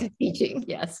go back to teaching.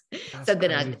 Yes. That's so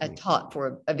then I taught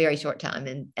for a very short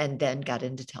time and then got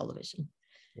into television.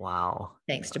 Wow.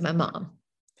 Thanks to my mom.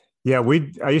 Yeah.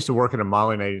 I used to work in a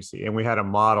modeling agency, and we had a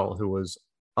model who was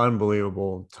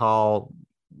unbelievable, tall,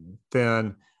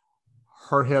 thin.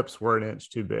 Her hips were an inch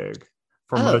too big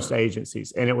for most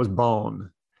agencies, and it was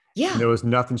bone. Yeah. And there was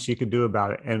nothing she could do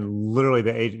about it. And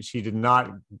literally she did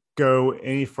not go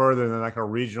any further than like a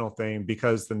regional thing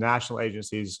because the national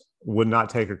agencies would not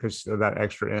take her because of that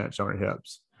extra inch on her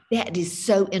hips. That is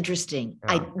so interesting.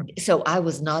 Yeah. So I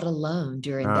was not alone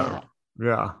during that.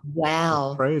 Yeah.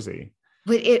 Wow. That's crazy.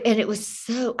 But I was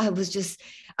so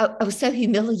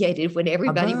humiliated when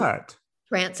everybody would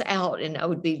prance out and I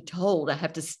would be told I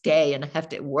have to stay and I have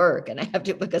to work and I have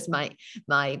to, because my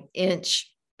inch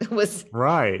was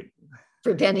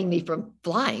preventing me from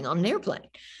flying on an airplane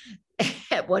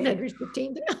at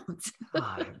 115 pounds.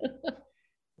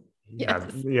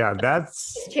 Yeah,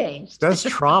 that's changed. That's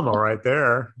trauma right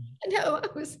there. No,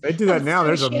 they do that now.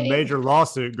 There's a major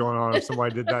lawsuit going on if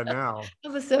somebody did that now. I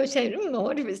was so ashamed. I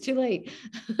wonder if it's too late.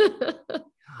 God.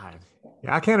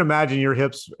 Yeah, I can't imagine your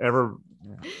hips ever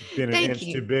being an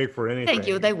inch too big for anything. Thank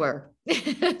you. They were.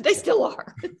 They still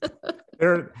are.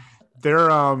 Their their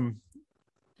um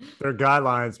their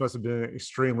guidelines must have been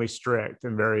extremely strict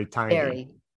and very tiny. Very,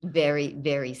 very,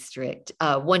 very strict.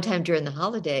 One time during the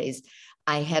holidays,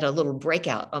 I had a little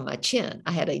breakout on my chin.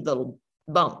 I had a little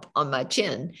bump on my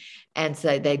chin. And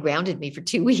so they grounded me for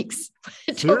 2 weeks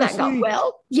until that got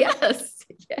well. Yes.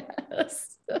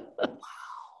 Yes.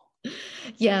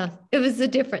 Yeah. It was a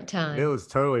different time. It was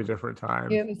totally a different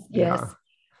time. It was, yes. Yeah.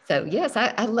 So yes,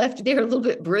 I left there a little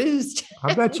bit bruised.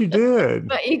 I bet you did.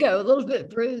 My ego a little bit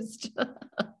bruised.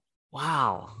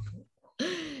 Wow.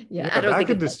 Yeah, I don't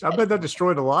think I bet that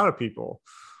destroyed a lot of people.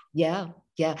 Yeah,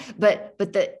 yeah. But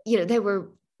they were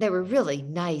really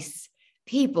nice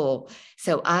people.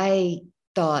 So I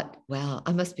thought, well,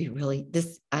 I must be really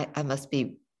I must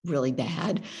be really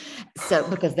bad. So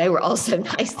because they were all so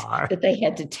nice that they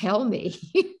had to tell me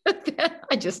that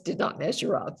I just did not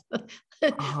measure up.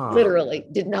 Literally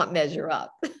did not measure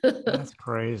up. That's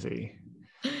crazy.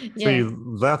 Yeah. So you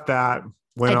left that,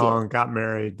 went on, got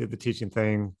married, did the teaching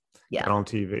thing, got on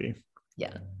TV.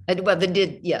 Yeah. Well, then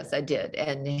yes, I did.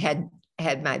 And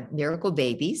had my miracle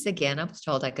babies. Again, I was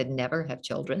told I could never have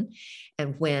children.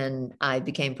 And when I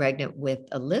became pregnant with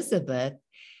Elizabeth,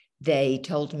 they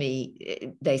told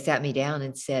me, they sat me down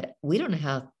and said, we don't know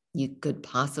how you could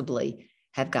possibly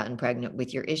have gotten pregnant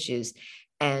with your issues.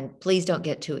 And please don't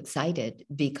get too excited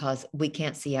because we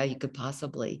can't see how you could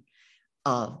possibly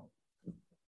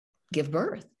give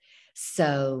birth.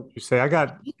 So you say, I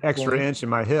got extra inch in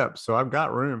my hip, so I've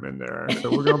got room in there.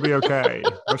 So we're going to be okay.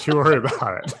 Don't you worry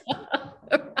about it.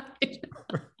 Right.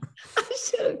 I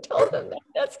should have told them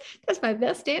that. That's my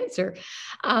best answer.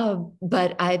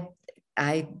 But I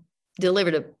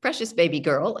delivered a precious baby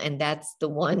girl, and that's the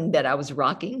one that I was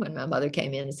rocking when my mother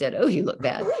came in and said, "Oh, you look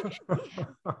bad."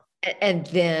 And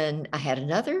then I had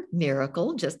another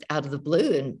miracle just out of the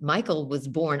blue, and Michael was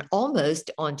born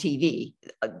almost on TV.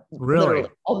 Really?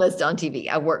 Almost on TV.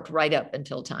 I worked right up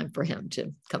until time for him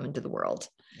to come into the world.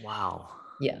 Wow.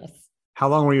 Yes. How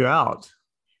long were you out?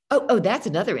 Oh, that's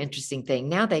another interesting thing.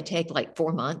 Now they take like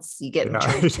 4 months. You get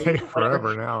they take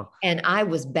forever now. And I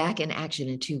was back in action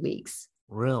in 2 weeks.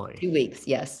 Really? 2 weeks,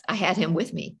 yes. I had him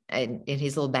with me in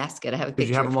his little basket. I have a picture. Did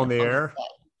you have him on the air?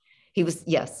 He was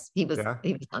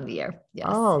on the air. Yes.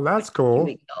 Oh, that's cool.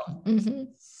 Mm-hmm.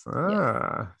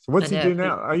 So what's he do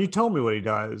now? You told me what he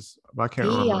does, but I can't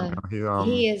remember.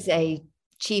 He is a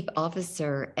chief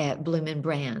officer at Bloomin'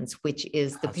 Brands, which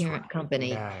is the parent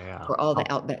company for all the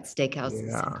Outback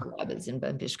Steakhouses and Carrabba's and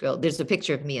Bonefish Grill. There's a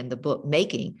picture of me in the book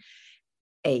making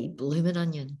a bloomin'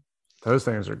 onion. Those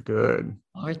things are good.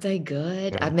 Aren't they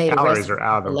good? Yeah. I made calories are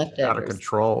out of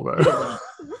control though.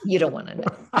 You don't want to know.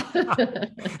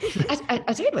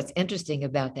 I tell you what's interesting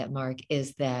about that, Mark,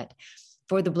 is that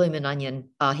for the bloomin' onion,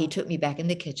 he took me back in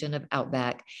the kitchen of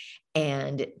Outback,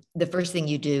 and the first thing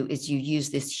you do is you use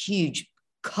this huge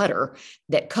cutter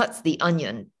that cuts the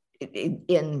onion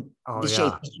in the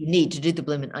shape that you need to do the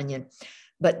bloomin' onion.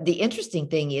 But the interesting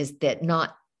thing is that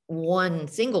not one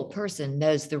single person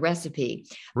knows the recipe.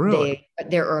 Really?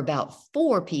 There are about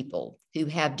 4 people who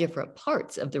have different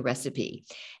parts of the recipe,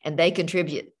 and they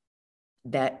contribute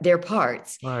their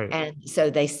parts. Right. And so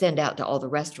they send out to all the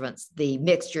restaurants the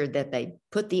mixture that they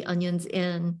put the onions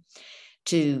in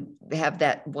to have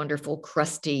that wonderful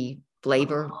crusty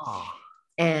flavor. Oh.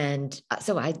 And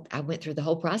so I went through the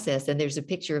whole process, and there's a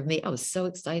picture of me. I was so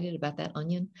excited about that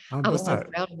onion. I was so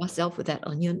proud of myself with that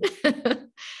onion.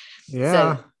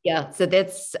 Yeah. So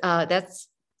that's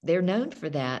they're known for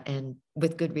that, and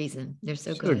with good reason. They're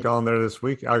so good. Have gone there this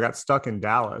week. I got stuck in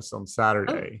Dallas on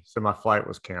Saturday, so my flight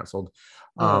was canceled.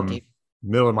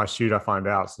 Middle of my shoot, I find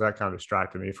out, so that kind of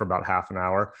distracted me for about half an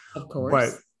hour. Of course,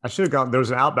 but I should have gone. There was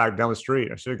an Outback down the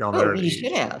street. I should have gone there. You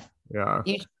should have. Yeah,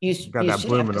 you got that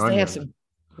bloomin' onion. They have some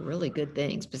really good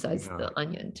things besides the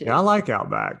onion too. Yeah, I like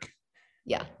Outback.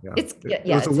 Yeah. It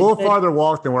was a little farther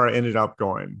walk than where I ended up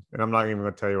going, and I'm not even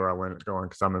going to tell you where I went going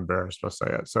because I'm embarrassed to say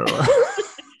it. So,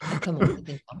 come on,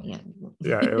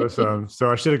 yeah, it was. So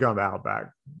I should have gone to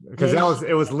Outback because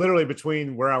it was literally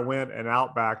between where I went and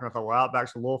Outback, and I thought, well,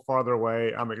 Outback's a little farther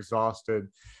away. I'm exhausted.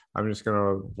 I'm just going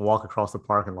to walk across the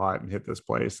parking lot and hit this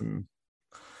place, and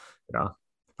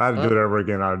if I had to do it over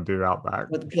again, I would do Outback.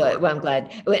 Good. Well, I'm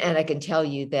glad. And I can tell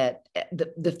you that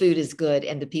the food is good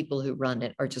and the people who run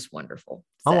it are just wonderful.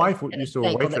 My wife used to be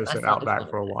a waitress at Outback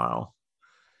for a while.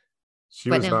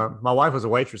 My wife was a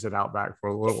waitress at Outback for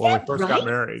a little when we first got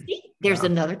married. See, there's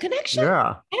another connection.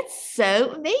 Yeah. That's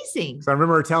so amazing. So I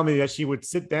remember her telling me that she would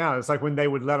sit down. It's like when they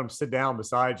would let them sit down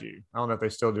beside you. I don't know if they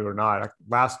still do or not.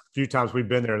 Last few times we've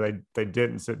been there, they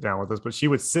didn't sit down with us, but she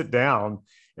would sit down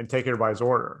and take everybody's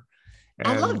order.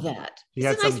 I love that. He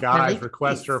had some guys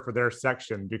request her for their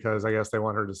section because I guess they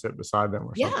want her to sit beside them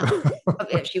or something.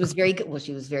 Yeah. She was very good. Well,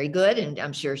 she was very good. And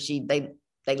I'm sure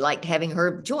they liked having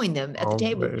her join them at the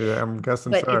table. Yeah, I'm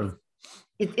guessing so.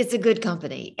 It's a good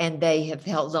company, and they have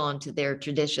held on to their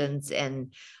traditions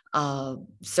and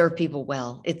serve people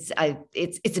well. It's a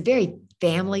very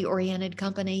family oriented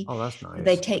company. Oh, that's nice.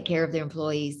 They take care of their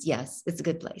employees. Yes, it's a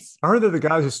good place. I heard that the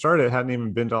guys who started it hadn't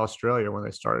even been to Australia when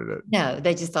they started it. No,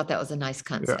 they just thought that was a nice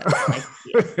concept.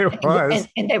 Yeah. It was.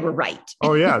 And they were right.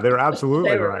 Oh yeah, they were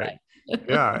absolutely right.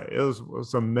 Yeah, it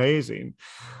was amazing.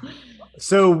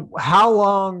 So how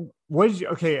long,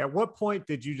 at what point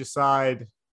did you decide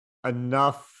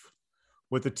enough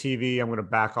with the TV, I'm going to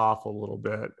back off a little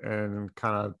bit and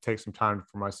kind of take some time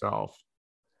for myself?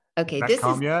 Okay.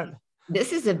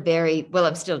 This is a very, well,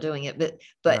 I'm still doing it,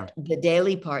 but the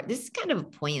daily part, this is kind of a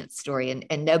poignant story,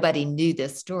 and nobody knew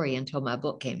this story until my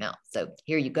book came out. So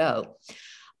here you go.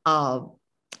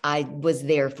 I was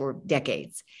there for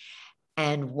decades.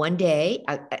 And one day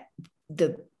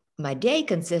my day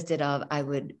consisted of, I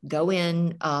would go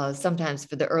in sometimes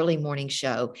for the early morning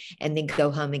show and then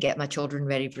go home and get my children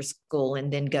ready for school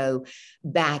and then go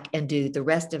back and do the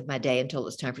rest of my day until it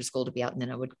was time for school to be out. And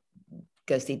then I would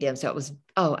go see them. So it was,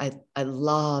 I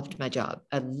loved my job.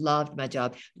 I loved my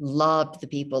job, loved the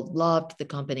people, loved the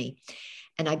company.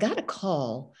 And I got a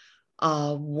call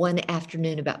one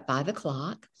afternoon about 5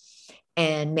 o'clock.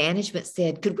 And management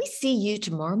said, could we see you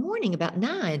tomorrow morning about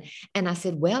 9? And I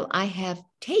said, well, I have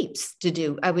tapes to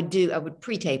do. I would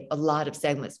pre-tape a lot of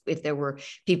segments if there were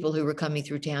people who were coming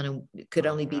through town and could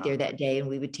only be there that day, and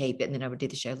we would tape it and then I would do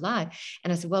the show live.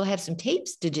 And I said, well, I have some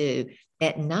tapes to do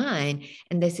at 9.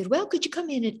 And they said, well, could you come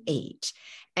in at 8?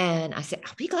 And I said,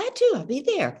 I'll be glad to, I'll be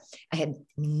there. I had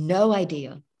no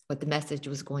idea what the message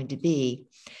was going to be.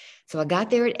 So I got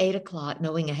there at 8 o'clock,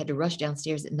 knowing I had to rush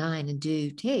downstairs at 9 and do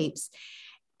tapes.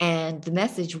 And the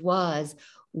message was,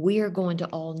 we're going to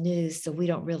all news, so we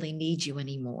don't really need you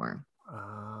anymore.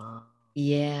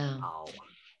 Yeah. Wow.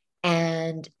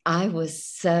 And I was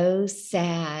so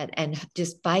sad and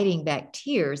just fighting back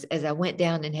tears as I went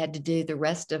down and had to do the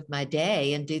rest of my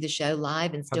day and do the show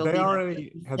live and still Had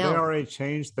they already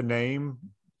changed the name?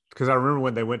 Because I remember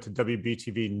when they went to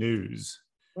WBTV News.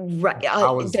 Right. They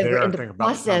were in the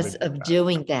process of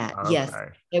doing that. Okay. Yes.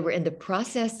 They were in the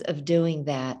process of doing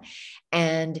that.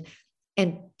 And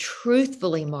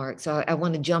truthfully, Mark, so I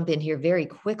want to jump in here very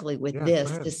quickly with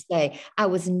this to say, I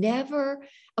was never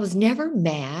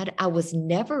mad. I was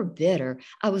never bitter.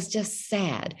 I was just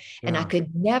sad. Yeah. And I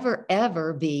could never,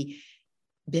 ever be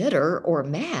bitter or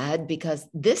mad, because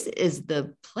this is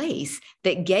the place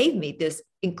that gave me this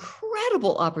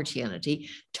incredible opportunity,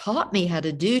 taught me how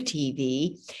to do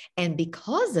TV. And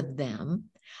because of them,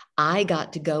 I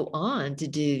got to go on to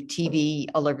do TV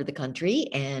all over the country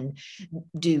and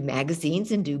do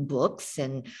magazines and do books.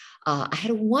 And I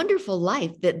had a wonderful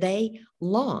life that they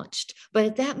launched. But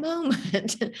at that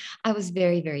moment, I was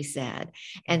very, very sad.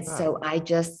 And so I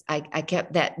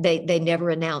kept that. They never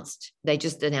announced. They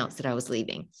just announced that I was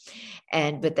leaving.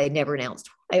 But they never announced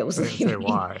I was leaving. Say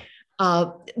why.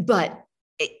 But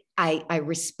I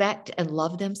respect and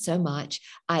love them so much.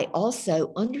 I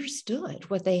also understood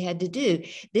what they had to do.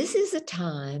 This is a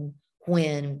time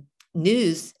when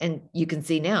news, and you can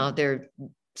see now there are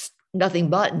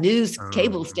nothing but news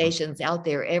cable stations out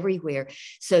there everywhere.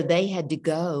 So they had to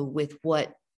go with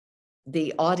what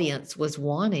the audience was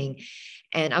wanting.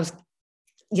 And I was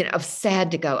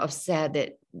sad to go. I was sad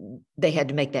that they had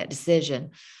to make that decision.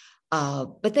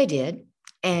 But they did.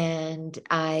 And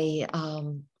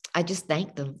I just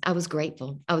thanked them. I was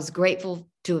grateful. I was grateful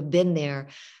to have been there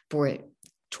for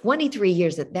 23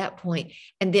 years at that point.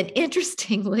 And then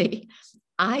interestingly,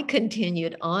 I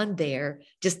continued on there,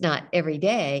 just not every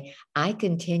day. I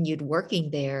continued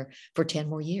working there for 10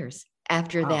 more years.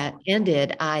 After that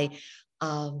ended, I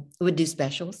would do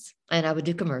specials and I would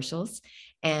do commercials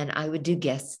and I would do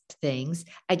guest things.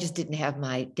 I just didn't have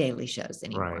my daily shows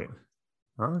anymore.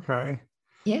 Right. Okay.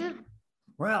 Yeah.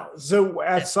 Well, so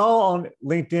I saw on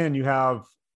LinkedIn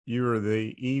you were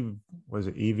the EVP?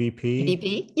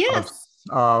 EVP, yes.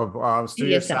 Of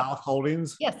Studio South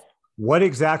Holdings. Yes. What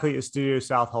exactly is Studio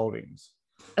South Holdings?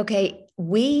 Okay,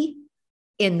 we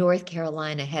in North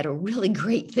Carolina had a really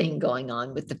great thing going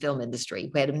on with the film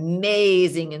industry. We had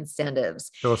amazing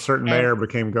incentives. So a certain mayor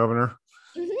became governor.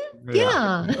 Mm-hmm.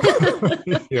 Yeah.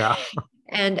 Yeah.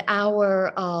 And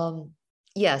our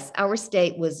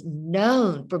state was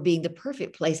known for being the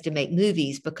perfect place to make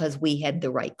movies because we had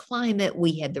the right climate,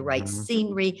 we had the right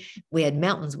scenery, we had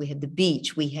mountains, we had the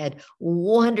beach, we had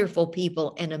wonderful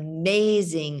people and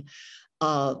amazing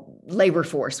labor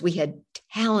force. We had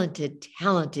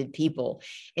talented people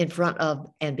in front of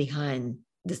and behind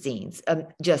the scenes.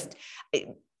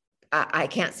 I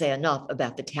can't say enough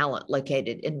about the talent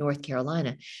located in North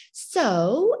Carolina.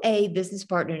 So a business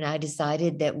partner and I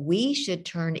decided that we should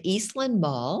turn Eastland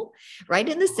Mall, right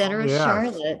in the center of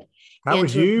Charlotte. That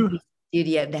was you?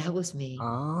 Studio. That was me.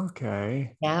 Oh,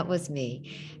 okay. That was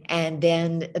me. And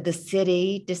then the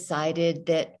city decided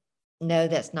that, no,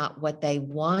 that's not what they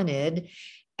wanted.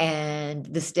 And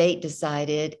the state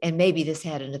decided, and maybe this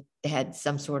had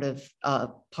some sort of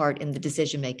part in the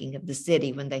decision-making of the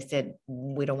city when they said,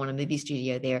 we don't want a movie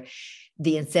studio there.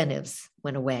 The incentives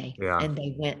went away and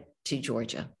they went to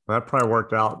Georgia. Well, that probably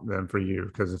worked out then for you,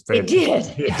 because if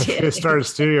they started a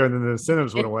studio and then the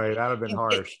incentives went away, that would have been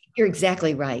harsh. You're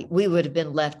exactly right. We would have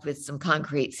been left with some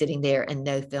concrete sitting there and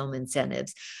no film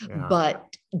incentives. But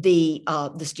the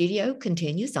studio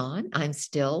continues on. I'm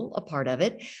still a part of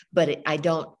it, but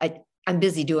I'm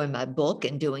busy doing my book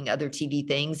and doing other TV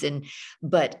things,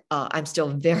 but I'm still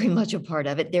very much a part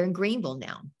of it. They're in Greenville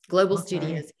now, Global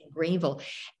Studios in Greenville,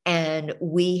 and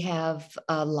we have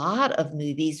a lot of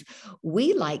movies.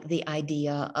 We like the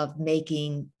idea of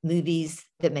making movies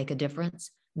that make a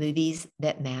difference, movies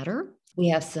that matter. We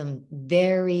have some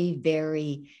very,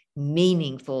 very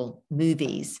meaningful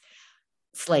movies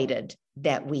slated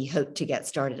that we hope to get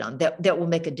started on that will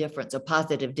make a difference, a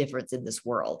positive difference in this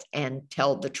world, and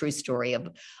tell the true story of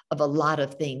a lot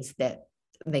of things that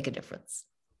make a difference.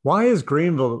 Why is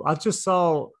Greenville? I just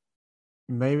saw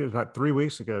maybe about 3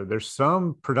 weeks ago, there's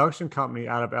some production company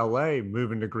out of LA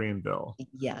moving to Greenville.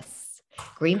 Yes.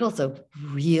 Greenville's a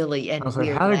really, and I was like,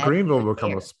 how did Greenville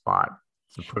become a spot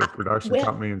to put a production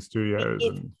company in studios?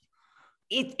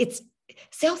 It's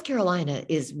South Carolina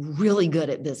is really good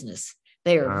at business.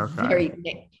 They are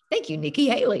thank you, Nikki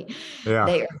Haley. Yeah.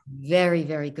 They are very,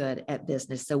 very good at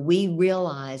business. So we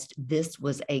realized this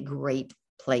was a great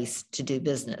place to do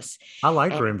business. I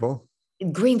like Greenville.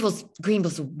 Greenville's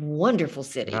a wonderful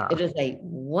city. Yeah. It is a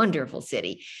wonderful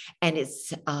city. And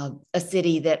it's a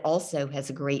city that also has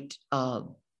a great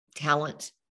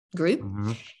talent group.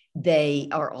 Mm-hmm. They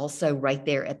are also right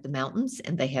there at the mountains,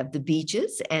 and they have the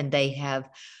beaches, and they have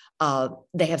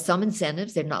some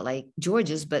incentives. They're not like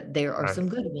Georgia's, but there are some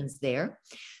good ones there.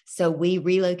 So we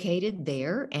relocated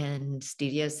there, and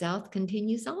Studio South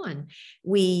continues on.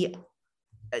 We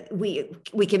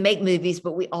can make movies,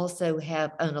 but we also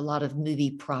own a lot of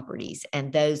movie properties,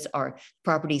 and those are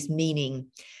properties meaning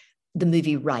the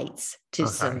movie rights to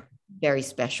some very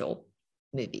special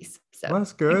movies. So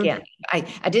that's good. Again,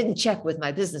 I didn't check with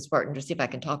my business partner to see if I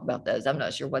can talk about those. I'm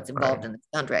not sure what's involved in the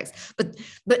contracts,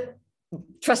 but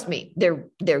trust me,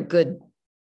 they're good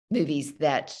movies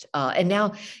that, and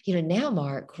now,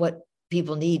 Mark, what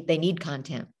people need, they need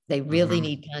content. They really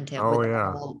need content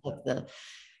all of the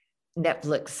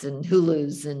Netflix and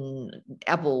Hulu's and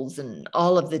Apple's and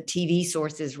all of the TV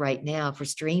sources right now for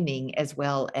streaming, as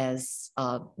well as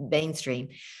mainstream.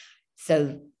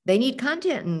 So they need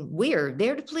content, and we're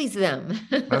there to please them.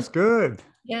 That's good.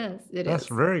 Yes, it is. That's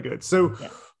very good. So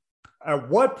at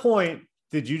what point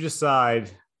did you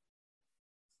decide,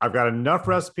 I've got enough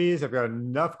recipes, I've got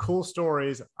enough cool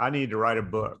stories, I need to write a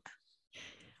book?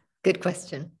 Good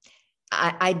question.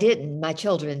 I didn't. My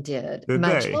children did.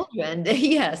 Children,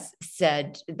 yes,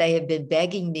 said they have been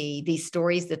begging me these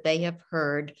stories that they have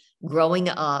heard growing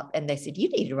up. And they said, you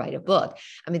need to write a book.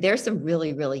 I mean, there's some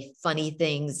really, really funny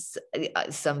things,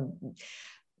 some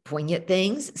poignant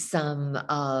things, some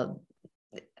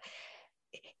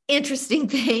interesting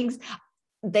things.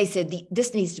 They said,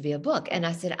 this needs to be a book. And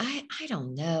I said, I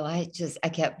don't know. I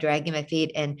kept dragging my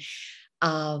feet, and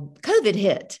COVID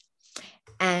hit.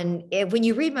 And when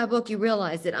you read my book, you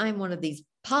realize that I'm one of these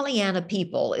Pollyanna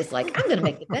people. It's like, I'm going to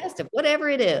make the best of whatever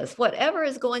it is. Whatever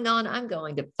is going on, I'm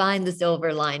going to find the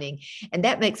silver lining. And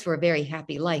that makes for a very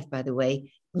happy life, by the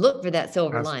way. Look for that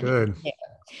silver lining. Good.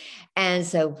 And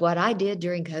so what I did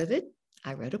during COVID,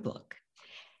 I wrote a book,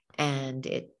 and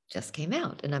it just came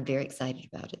out, and I'm very excited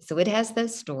about it. So it has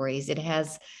those stories.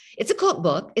 It's a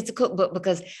cookbook. It's a cookbook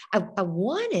because I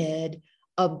wanted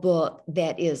a book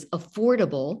that is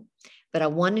affordable, but I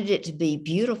wanted it to be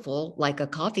beautiful, like a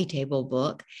coffee table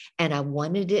book, and I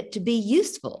wanted it to be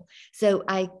useful. So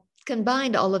I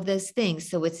combined all of those things.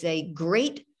 So it's a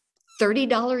great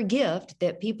 $30 gift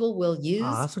that people will use.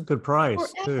 Oh, that's a good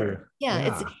price too. Yeah,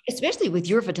 it's especially with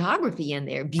your photography in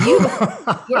there.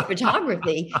 Beautiful. Your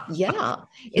photography. Yeah.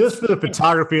 Just for the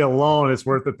photography alone, it's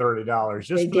worth the $30.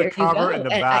 Just for the cover and the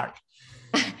back.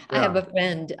 I have a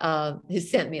friend who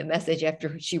sent me a message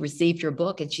after she received your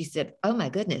book, and she said, oh my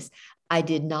goodness, I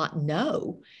did not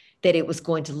know that it was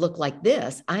going to look like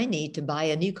this, I need to buy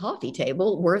a new coffee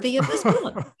table worthy of this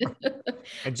one.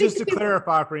 And just to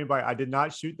clarify for anybody, I did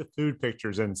not shoot the food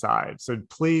pictures inside. So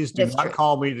please do not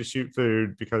call me to shoot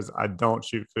food, because I don't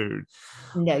shoot food.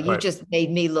 No, you just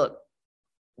made me look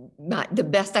the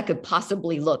best I could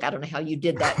possibly look. I don't know how you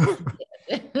did that.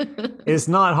 It's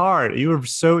not hard. You were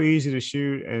so easy to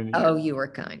shoot. And you were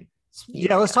kind.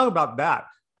 Let's talk about that.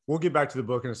 We'll get back to the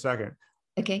book in a second.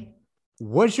 Okay.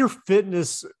 What's your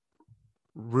fitness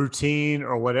routine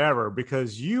or whatever?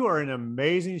 Because you are in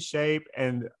amazing shape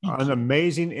and an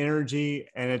amazing energy,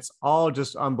 and it's all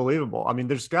just unbelievable. I mean,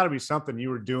 there's got to be something you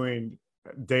were doing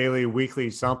daily, weekly,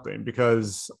 something,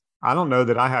 because I don't know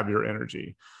that I have your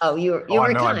energy. Oh, you were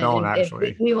kind. I don't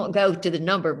actually. We won't go to the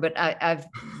number, but I've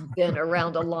been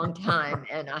around a long time,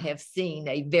 and I have seen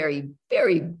a very,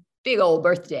 very big old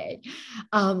birthday.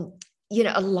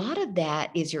 A lot of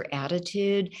that is your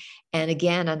attitude. And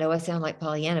again, I know I sound like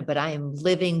Pollyanna, but I am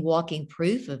living, walking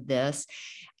proof of this.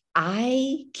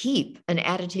 I keep an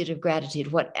attitude of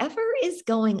gratitude. Whatever is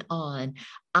going on,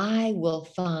 I will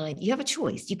find, you have a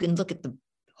choice. You can look at the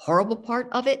horrible part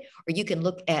of it, or you can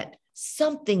look at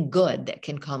something good that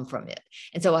can come from it.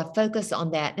 And so I focus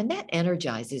on that, and that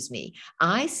energizes me.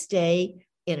 I stay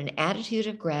in an attitude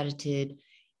of gratitude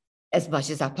as much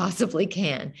as I possibly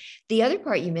can. The other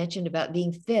part you mentioned about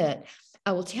being fit,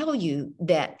 I will tell you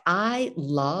that I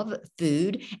love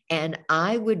food, and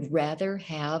I would rather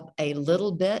have a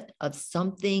little bit of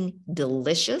something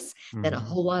delicious than a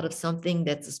whole lot of something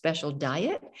that's a special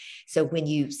diet. So when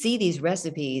you see these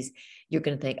recipes, you're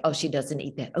going to think, oh, she doesn't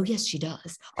eat that. Oh, yes, she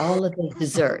does. All of those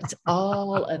desserts,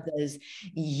 all of those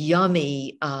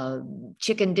yummy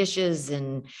chicken dishes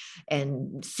and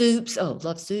soups. Oh,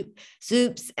 love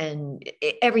soups and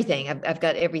everything. I've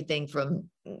got everything from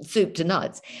soup to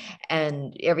nuts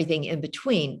and everything in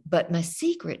between. But my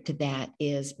secret to that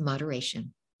is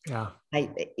moderation. Yeah.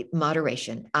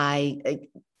 Moderation. I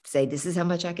say, this is how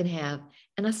much I can have,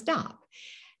 and I stop.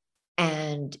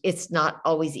 And it's not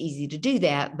always easy to do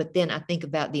that. But then I think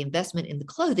about the investment in the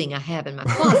clothing I have in my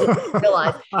closet. And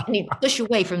realize I need to push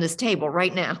away from this table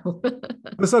right now.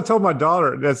 So I told my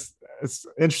daughter, it's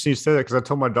interesting you said that, because I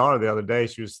told my daughter the other day,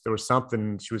 there was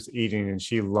something she was eating, and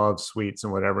she loves sweets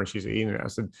and whatever, and she's eating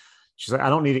it. She's like, I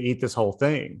don't need to eat this whole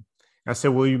thing. I said,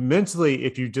 well, you mentally,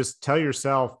 if you just tell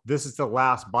yourself this is the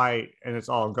last bite and it's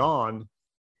all gone,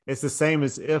 it's the same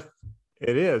as if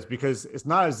it is, because it's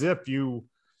not as if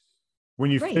when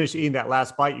you finish eating that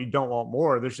last bite, you don't want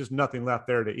more. There's just nothing left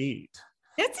there to eat.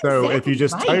 So if you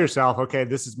just tell yourself, okay,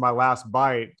 this is my last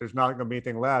bite, there's not going to be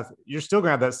anything left, you're still going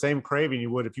to have that same craving you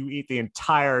would if you eat the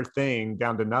entire thing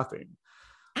down to nothing.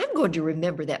 I'm going to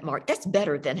remember that, Mark. That's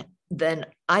better than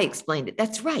I explained it.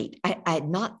 That's right. I had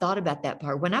not thought about that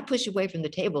part. When I push away from the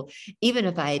table, even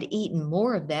if I had eaten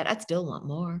more of that, I'd still want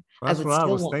more. That's what I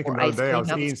was thinking the other day. I was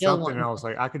eating something, and I was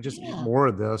like, I could just eat more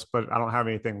of this, but I don't have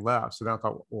anything left. So then I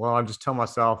thought, well, I'll just tell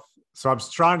myself. So I'm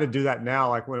trying to do that now,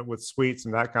 like with sweets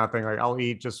and that kind of thing. Like I'll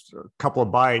eat just a couple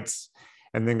of bites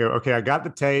and then go, okay, I got the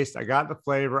taste, I got the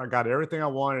flavor, I got everything I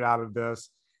wanted out of this.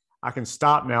 I can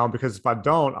stop now, because if I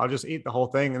don't, I'll just eat the whole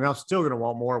thing, and I'm still going to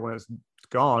want more when it's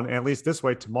gone. And at least this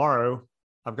way, tomorrow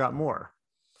I've got more.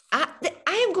 I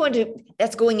am going to,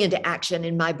 that's going into action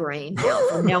in my brain now,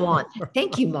 from now on.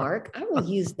 Thank you, Mark. I will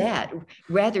use that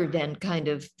rather than kind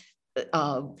of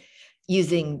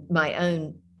using my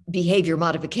own behavior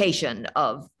modification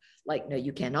of like, no,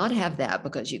 you cannot have that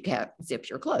because you can't zip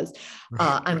your clothes.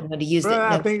 I'm going to use it.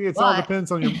 I think it all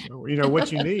depends on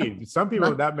what you need. Some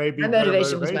people that may be my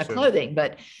motivation was my clothing,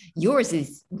 but yours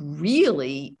is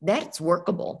really, that's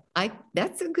workable.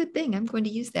 That's a good thing. I'm going to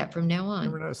use that from now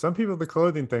on. Some people, the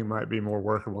clothing thing might be more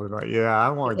workable. Like, I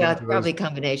want to get to probably a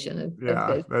combination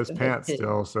of those pants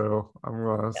still. So I'm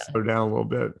going to slow down a little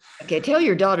bit. Okay. Tell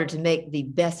your daughter to make the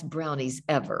best brownies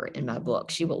ever in my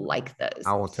book. She will like those.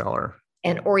 I will tell her.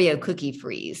 And Oreo cookie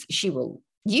freeze. You will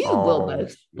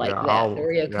both like that.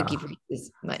 Oreo cookie freeze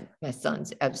is my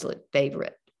son's absolute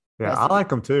favorite. Yeah, recipe. I like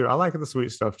them too. I like the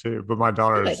sweet stuff too. But my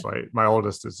daughter is my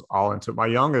oldest is all into it. My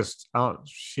youngest,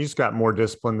 she's got more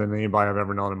discipline than anybody I've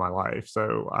ever known in my life.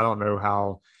 So I don't know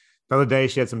how. The other day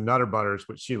she had some Nutter Butters,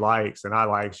 which she likes and I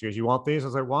like. She goes, "You want these?" I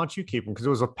was like, "Why don't you keep them?" Because it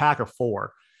was a pack of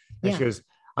 4. And she goes,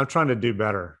 "I'm trying to do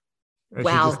better." And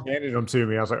she just handed them to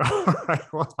me. I was like, all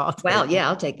right, well,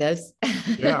 I'll take those.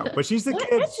 Yeah, but she's the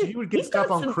kid. She would get stuff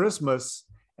on Christmas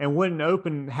and wouldn't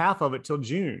open half of it till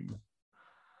June.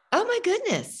 Oh my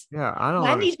goodness. Yeah,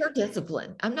 I need her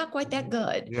discipline. I'm not quite that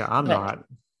good. Yeah, I'm not.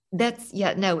 That's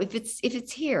no. If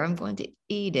it's here, I'm going to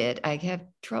eat it. I have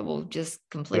trouble just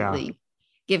completely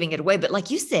giving it away. But like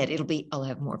you said, I'll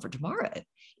have more for tomorrow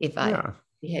if I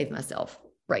behave myself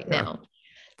right Yeah. now.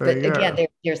 But again,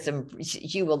 there's some,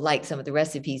 you will like some of the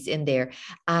recipes in there.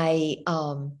 As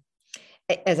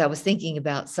I was thinking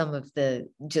about some of the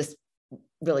just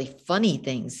really funny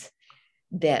things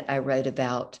that I wrote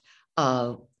about,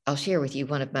 I'll share with you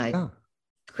one of my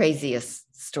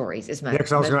craziest stories. Is my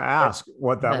because I was going to ask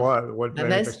what that was. What my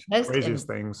most craziest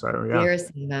thing? So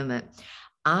embarrassing moment.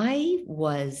 I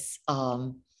was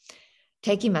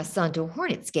taking my son to a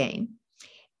Hornets game,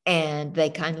 and they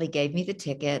kindly gave me the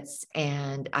tickets,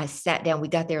 and I sat down. We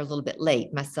got there a little bit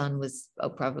late. My son was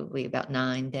probably about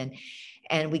 9 then,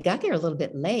 and we got there a little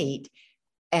bit late,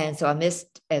 and so I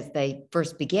missed as they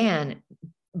first began.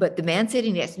 But the man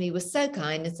sitting next to me was so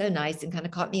kind and so nice and kind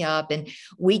of caught me up, and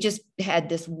we just had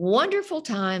this wonderful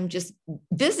time just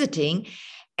visiting.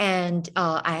 And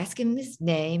I asked him his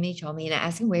name, he told me, and I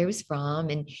asked him where he was from,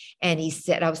 and he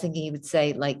said, I was thinking he would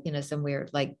say, like, somewhere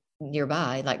like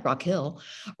nearby, like Rock Hill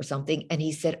or something. And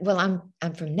he said, well,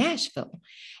 I'm from Nashville.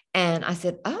 And I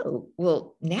said, oh,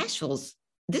 well, this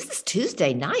is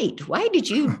Tuesday night. Why did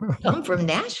you come from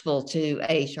Nashville to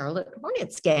a Charlotte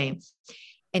Hornets game?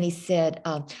 And he said,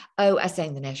 oh, I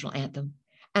sang the national anthem.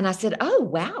 And I said, oh,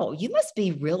 wow, you must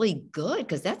be really good,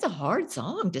 because that's a hard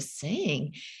song to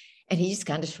sing. And he just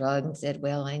kind of shrugged and said,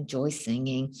 well, I enjoy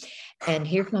singing. And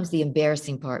here comes the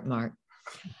embarrassing part, Mark.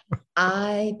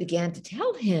 I began to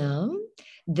tell him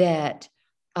that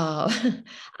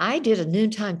I did a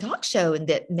noontime talk show, and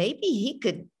that maybe he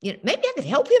could, maybe I could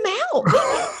help him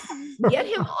out, get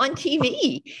him on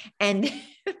TV. And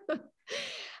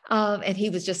and he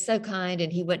was just so kind,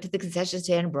 and he went to the concession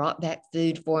stand and brought back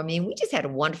food for me. And we just had a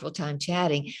wonderful time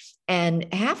chatting.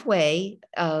 And halfway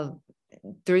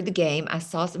through the game, I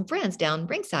saw some friends down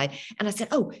ringside, and I said,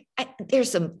 oh, there's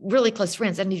some really close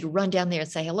friends. I need to run down there and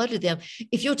say hello to them.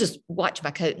 If you'll just watch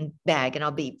my coat and bag, and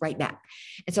I'll be right back.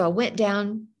 And so I went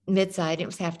down midside. It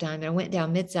was halftime, and I went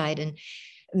down midside and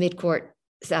mid-court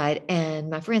side. And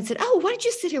my friend said, oh, why don't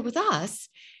you sit here with us?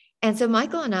 And so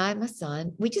Michael and I, my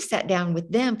son, we just sat down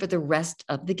with them for the rest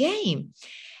of the game.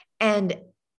 And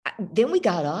then we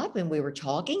got up and we were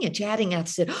talking and chatting. I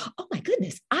said, oh my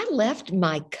goodness, I left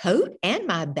my coat and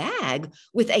my bag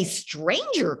with a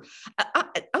stranger.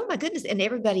 Oh my goodness. And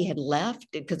everybody had left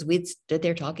because we'd stood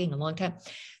there talking a long time.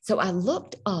 So I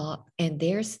looked up, and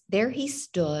there he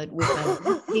stood with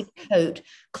my big coat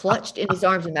clutched in his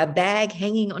arms and my bag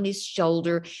hanging on his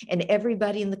shoulder, and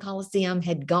everybody in the Coliseum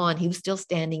had gone. He was still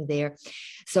standing there.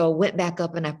 So I went back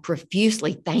up and I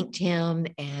profusely thanked him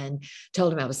and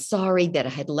told him I was sorry that I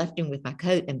had left him with my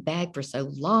coat and bag for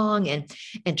so long, and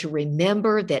to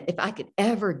remember that if I could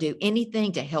ever do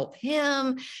anything to help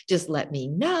him, just let me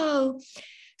know.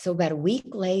 So about a week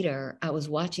later, I was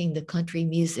watching the Country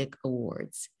Music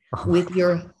Awards with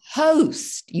your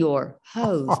host,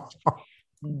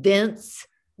 Vince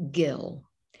Gill.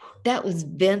 That was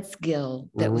Vince Gill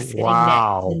that was sitting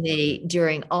next to me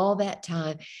during all that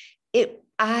time.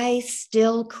 I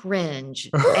still cringe.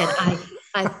 And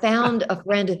I found a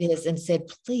friend of his and said,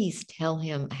 please tell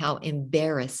him how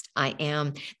embarrassed I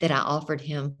am that I offered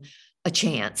him a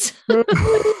chance.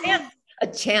 A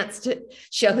chance to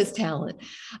show his talent.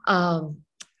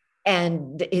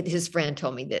 And his friend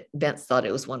told me that Vince thought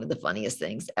it was one of the funniest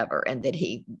things ever, and that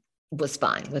he was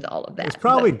fine with all of that. It's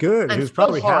probably good. He was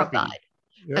probably horrified. Happy.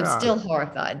 Yeah. I'm still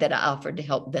horrified that I offered to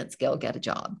help Vince Gill get a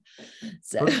job.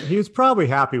 So he was probably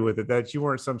happy with it, that you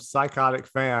weren't some psychotic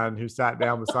fan who sat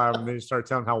down beside him and then you started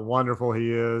telling him how wonderful he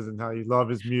is and how you love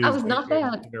his music. I was not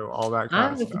that. All that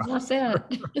kind of stuff. I was not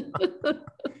that.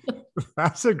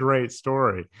 That's a great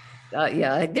story.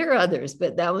 Yeah, there are others,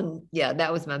 but that one,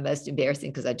 that was my most embarrassing,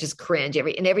 because I just cringe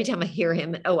every time I hear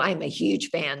him. Oh, I'm a huge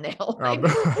fan now. I'm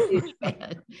a huge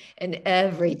fan, and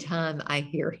every time I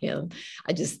hear him,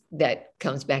 that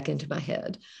comes back into my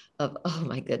head of, oh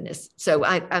my goodness. So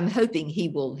I'm hoping he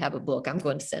will have a book. I'm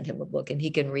going to send him a book, and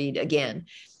he can read again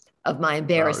of my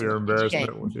embarrassment. Your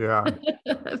embarrassment, yeah.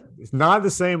 It's not the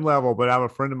same level, but I have a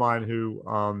friend of mine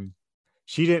who,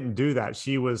 she didn't do that.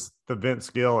 She was the Vince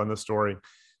Gill in the story.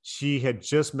 She had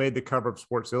just made the cover of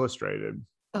Sports Illustrated.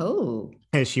 Oh.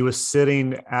 And she was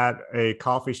sitting at a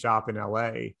coffee shop in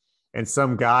LA, and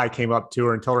some guy came up to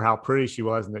her and told her how pretty she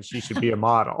was and that she should be a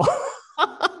model.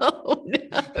 Oh,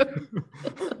 no.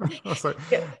 I was like,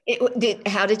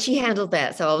 how did she handle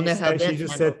that? So I'll know how she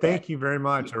just said, thank you very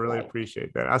much. I really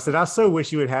appreciate that. I said, I so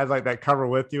wish you would have like that cover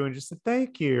with you, and just said,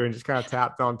 thank you. And just kind of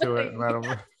tapped onto it and let them.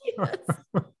 Yes.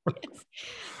 Yes.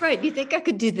 Right. You think I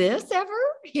could do this ever?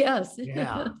 Yes.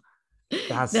 Yeah.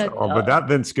 But that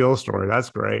Vince Gill story, that's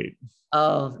great.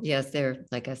 Oh, yes,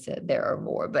 like I said, there are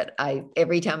more, but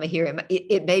every time I hear him,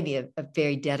 it made me a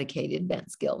very dedicated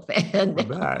Vince Gill fan. I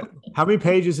bet. How many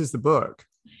pages is the book?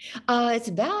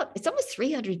 It's almost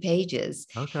 300 pages.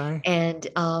 Okay. And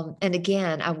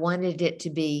again, I wanted it to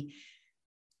be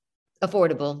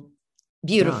affordable,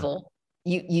 beautiful.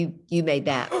 Yeah. You made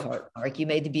that part, Mark. You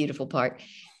made the beautiful part.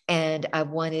 And I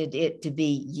wanted it to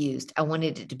be used. I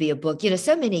wanted it to be a book.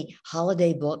 So many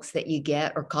holiday books that you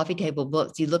get or coffee table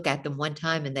books, you look at them one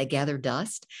time and they gather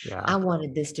dust. Yeah. I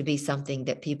wanted this to be something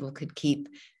that people could keep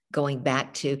going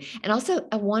back to. And also,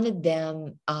 I wanted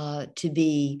them to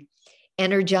be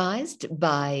energized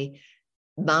by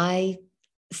my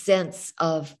sense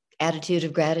of attitude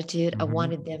of gratitude. I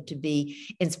wanted them to be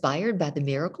inspired by the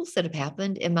miracles that have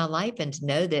happened in my life and to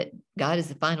know that God is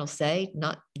the final say,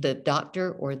 not the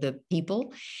doctor or the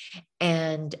people.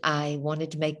 And I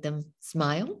wanted to make them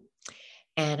smile.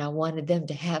 And I wanted them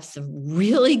to have some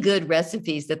really good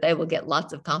recipes that they will get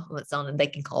lots of compliments on and they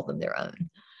can call them their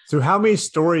own. So how many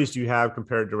stories do you have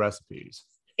compared to recipes?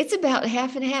 It's about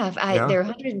half and half. There are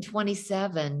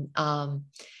 127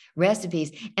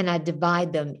 recipes, and I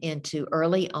divide them into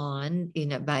early on,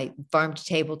 by farm to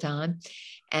table time.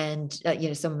 And,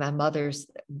 some of my mother's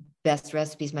best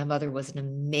recipes. My mother was an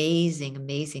amazing,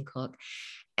 amazing cook.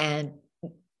 And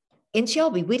in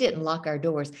Shelby, we didn't lock our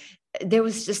doors. There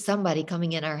was just somebody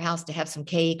coming in our house to have some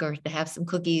cake or to have some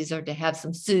cookies or to have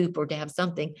some soup or to have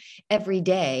something every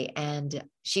day. And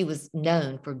she was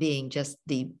known for being just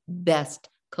the best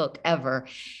cook ever.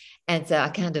 And so I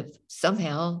kind of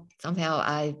somehow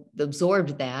I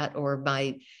absorbed that, or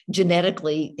my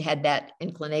genetically had that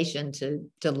inclination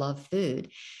to love food.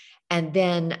 And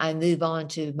then I move on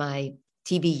to my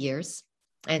TV years.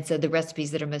 And so the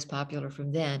recipes that are most popular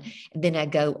from then. And then I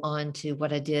go on to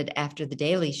what I did after the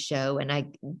Daily Show. And I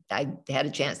had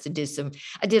a chance to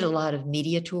I did a lot of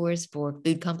media tours for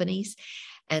food companies.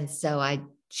 And so I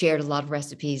shared a lot of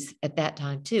recipes at that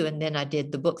time too. And then I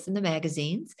did the books and the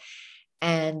magazines.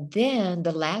 And then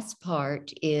the last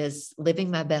part is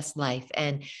living my best life.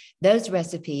 And those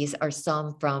recipes are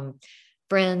some from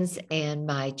friends and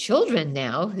my children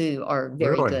now who are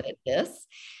very good at this.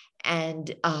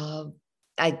 And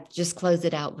I just close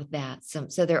it out with that.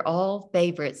 So they're all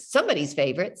favorites, somebody's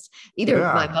favorites, either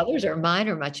my mother's or mine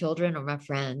or my children or my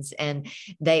friends. And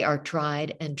they are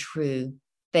tried and true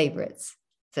favorites.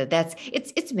 So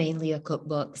it's mainly a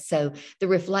cookbook. So the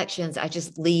reflections, I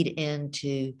just lead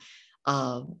into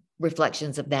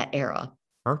reflections of that era.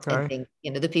 Okay. And things,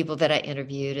 the people that I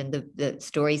interviewed and the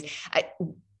stories.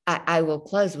 I will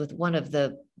close with one of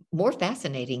the more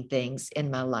fascinating things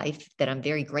in my life that I'm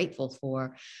very grateful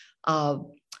for.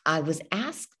 I was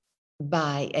asked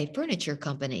by a furniture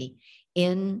company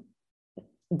in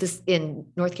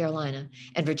North Carolina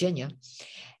and Virginia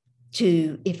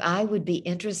if I would be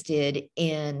interested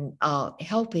in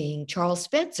helping Charles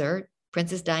Spencer,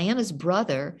 Princess Diana's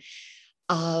brother,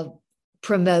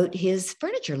 promote his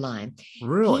furniture line.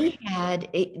 Really?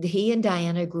 He and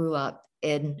Diana grew up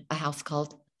in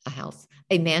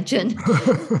a mansion,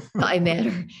 a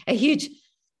manor, a huge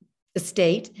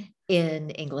estate in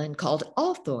England called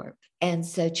Althorp. And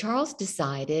so Charles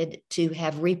decided to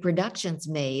have reproductions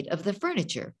made of the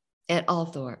furniture at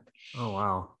Althorp. Oh,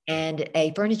 wow. And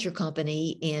a furniture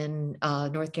company in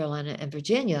North Carolina and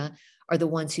Virginia are the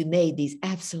ones who made these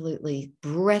absolutely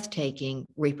breathtaking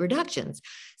reproductions.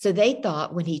 So they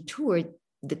thought when he toured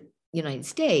the United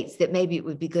States that maybe it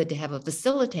would be good to have a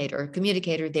facilitator, a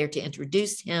communicator there to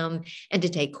introduce him and to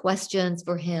take questions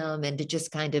for him and to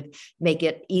just kind of make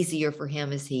it easier for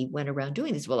him as he went around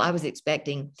doing this. Well, I was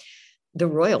expecting the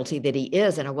royalty that he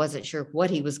is, and I wasn't sure what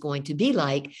he was going to be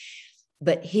like,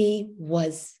 but he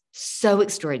was so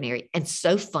extraordinary and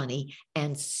so funny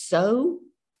and so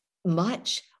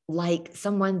much like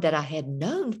someone that I had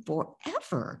known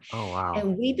forever. Oh, wow.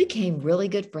 And we became really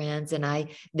good friends, and I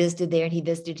visited there and he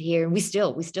visited here, and we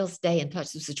still stay in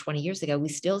touch. This was 20 years ago. We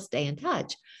still stay in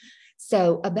touch.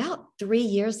 So about 3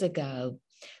 years ago,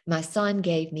 my son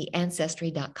gave me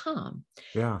Ancestry.com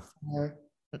for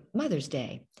Mother's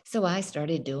Day. So I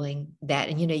started doing that.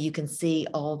 And, you can see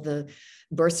all the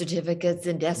birth certificates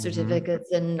and death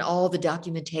certificates and all the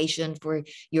documentation for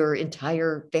your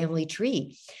entire family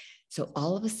tree. So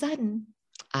all of a sudden,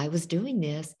 I was doing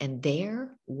this, and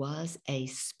there was a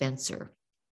Spencer,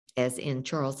 as in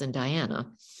Charles and Diana.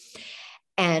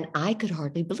 And I could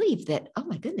hardly believe that, oh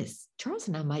my goodness, Charles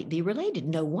and I might be related.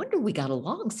 No wonder we got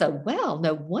along so well.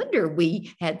 No wonder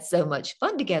we had so much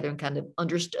fun together and kind of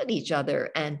understood each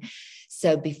other. And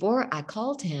so before I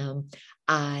called him,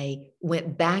 I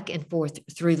went back and forth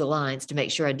through the lines to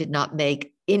make sure I did not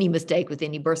make any mistake with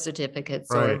any birth certificates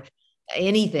or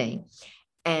anything.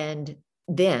 And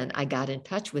then I got in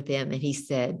touch with him and I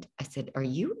said, are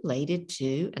you related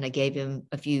to? And I gave him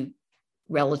a few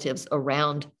relatives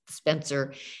around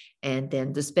Spencer and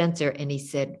then the Spencer. And he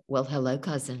said, well, hello,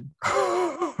 cousin.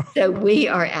 So we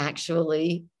are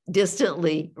actually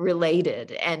distantly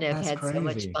related and have had so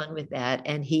much fun with that.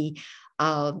 And he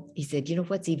said, you know,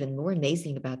 what's even more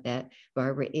amazing about that,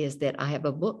 Barbara, is that I have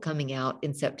a book coming out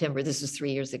in September. This was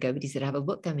 3 years ago, but he said, I have a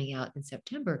book coming out in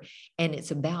September and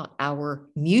it's about our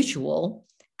mutual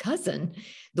cousin,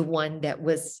 the one that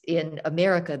was in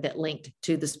America that linked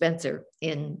to the Spencer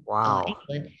in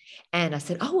England. And I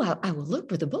said, oh, I will look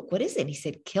for the book. What is it? And he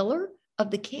said, Killer of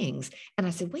the Kings. And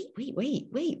I said, wait,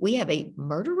 we have a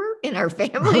murderer in our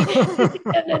family?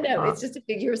 No, it's just a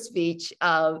figure of speech.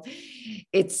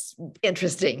 It's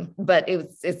interesting, but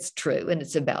it's true. And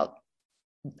it's about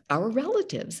our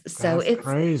relatives. So it's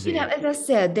crazy. You know, as I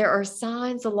said, there are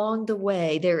signs along the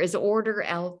way. There is order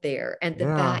out there. And the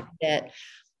fact that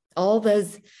all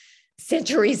those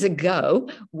centuries ago,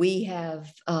 we had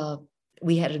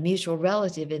a mutual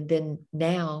relative, and then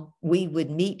now we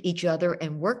would meet each other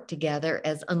and work together,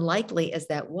 as unlikely as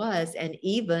that was, and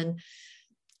even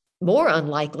more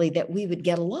unlikely that we would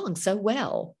get along so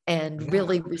well and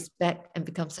really respect and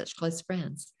become such close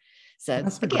friends. So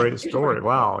that's a great story.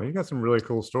 Wow, you got some really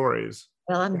cool stories.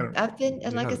 Well, I've been,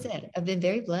 and like I said, I've been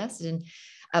very blessed, and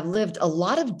I've lived a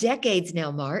lot of decades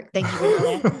now, Mark. Thank you for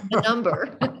that the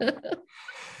number.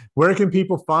 Where can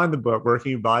people find the book? Where can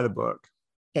you buy the book?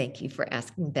 Thank you for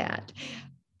asking that.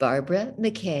 Barbara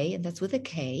McKay, and that's with a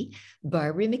K,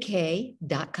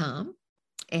 barbaramckay.com,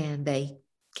 and they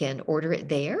can order it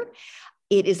there.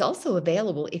 It is also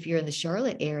available if you're in the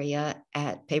Charlotte area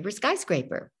at Paper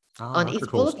Skyscraper on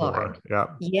East Boulevard.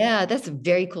 Yeah, that's a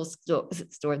very cool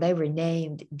store. They were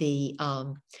named the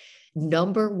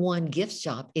 #1 gift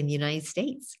shop in the United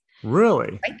States.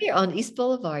 Really? Right there on East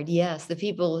Boulevard. Yes, the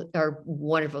people are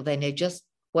wonderful. They know just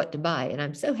what to buy. And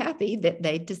I'm so happy that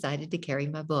they decided to carry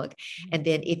my book. And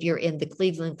then if you're in the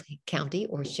Cleveland County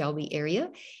or Shelby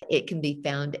area, it can be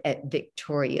found at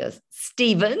Victoria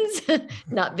Stevens,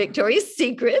 not Victoria's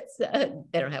Secrets. They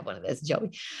don't have one of those,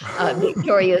 Shelby.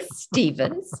 Victoria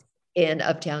Stevens in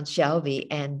Uptown Shelby.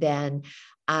 And then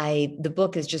the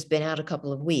book has just been out a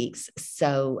couple of weeks,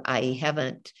 so I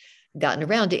haven't gotten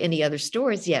around to any other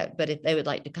stores yet, but if they would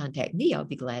like to contact me, I'll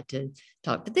be glad to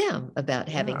talk to them about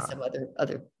having some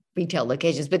other retail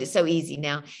locations. But it's so easy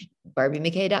now,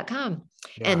 barbaramckay.com.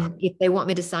 And if they want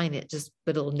me to sign it, just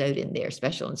put a little note in there,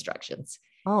 special instructions.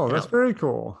 Oh, that's very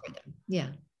cool. Yeah.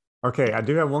 Okay, I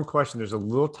do have one question. There's a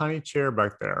little tiny chair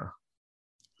back there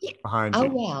behind you. Oh,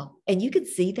 wow. And you can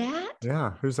see that?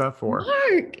 Yeah. Who's that for?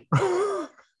 Mark.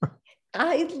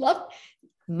 I love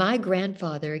my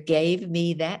grandfather gave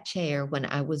me that chair when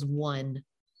I was one.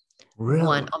 Really?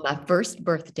 One on my first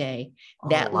birthday.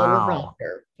 That little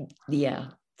rocker. Yeah.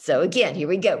 So again, here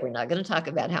we go. We're not going to talk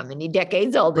about how many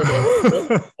decades old it is.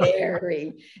 It's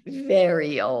very,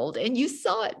 very old. And you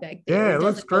saw it back there. Yeah, it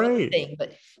looks great.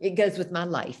 But it goes with my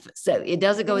life. So it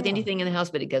doesn't go with anything in the house,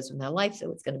 but it goes with my life. So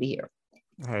it's going to be here.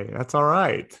 Hey, that's all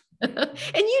right. And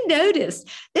you noticed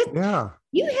that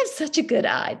you have such a good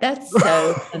eye. That's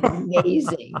so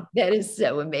amazing. That is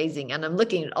so amazing. And I'm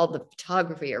looking at all the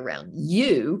photography around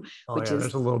you, which is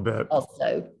there's a little bit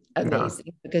also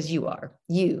amazing because you are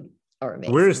amazing.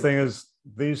 The weirdest thing is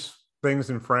these things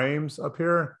in frames up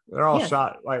here, they're all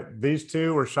shot. Like these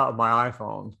two were shot with my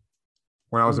iPhone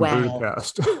when I was in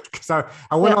Budapest. Because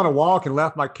I went on a walk and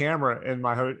left my camera in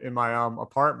my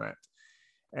apartment.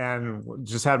 And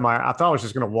just had I thought I was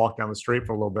just going to walk down the street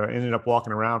for a little bit. I ended up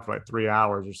walking around for like 3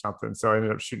 hours or something. So I ended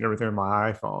up shooting everything with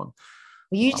my iPhone.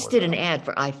 Well, you just did an ad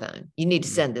for iPhone. You need to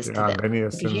send this to them. They need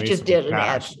to send you me just did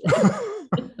cash. an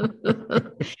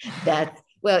ad.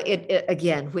 It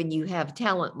again, when you have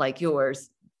talent like yours,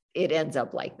 it ends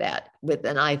up like that with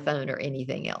an iPhone or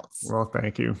anything else. Well,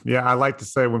 thank you. Yeah, I like to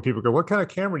say when people go, what kind of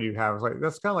camera do you have? It's like,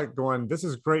 that's kind of like going, this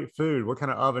is great food. What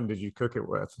kind of oven did you cook it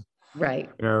with? Right.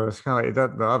 You know, it's kind of like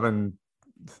that. The oven.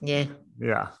 Yeah.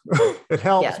 It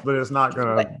helps, but it's not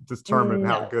going to determine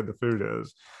how good the food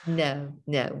is. No.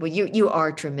 Well, you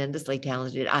are tremendously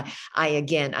talented. I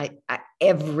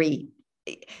started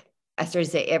to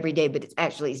say every day, but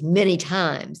it's many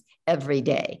times every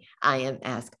day I am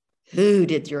asked, who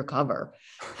did your cover?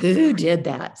 Who did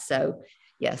that? So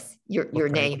yes, your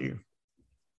name. You.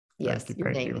 Yes,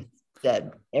 your name is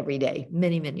said every day,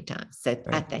 many, many times. So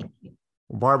I thank you.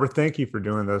 Barbara, thank you for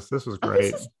doing this. This was great.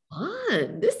 This was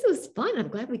fun. This was fun. I'm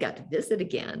glad we got to visit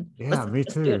again. Yeah, me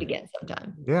too. Let's do it again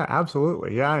sometime. Yeah,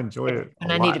 absolutely. Yeah, I enjoyed it.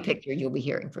 And I need a picture. You'll be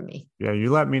hearing from me. Yeah,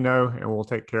 you let me know and we'll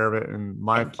take care of it. And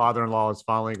my father-in-law is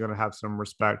finally going to have some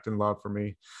respect and love for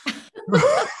me.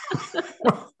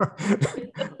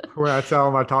 When I tell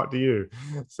him I talked to you.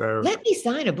 So let me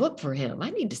sign a book for him. I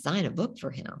need to sign a book for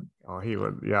him. Oh, he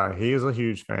would. Yeah, he is a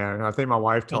huge fan. I think my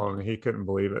wife told him he couldn't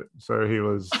believe it. So he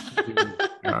was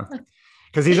yeah.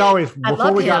 Because he's always,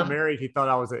 before we got married, he thought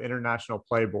I was an international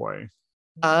playboy.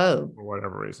 Oh. For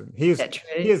whatever reason. He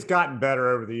has gotten better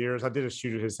over the years. I did a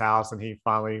shoot at his house and he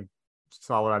finally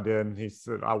saw what I did. And he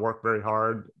said, I worked very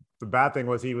hard. The bad thing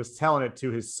was he was telling it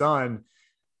to his son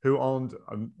who owned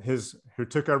who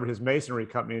took over his masonry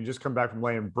company and just come back from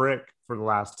laying brick for the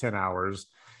last 10 hours.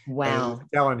 Wow.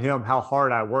 And telling him how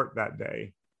hard I worked that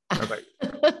day. I was like,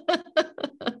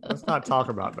 let's not talk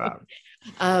about that.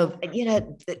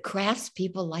 The crafts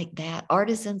people like that,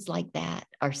 artisans like that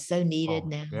are so needed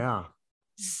now. Yeah.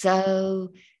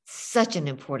 Such an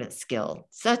important skill,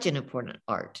 such an important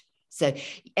art. So,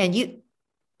 and you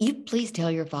please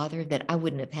tell your father that I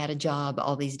wouldn't have had a job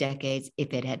all these decades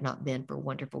if it had not been for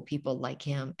wonderful people like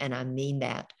him. And I mean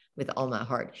that with all my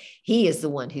heart. He is the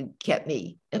one who kept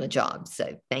me in a job.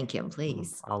 So thank him,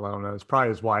 please. I'll let him know. It's probably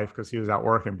his wife because he was out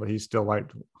working, but he still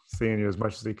liked seeing you as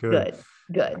much as he could.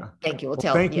 Good. Thank you. Well,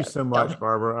 thank you so much,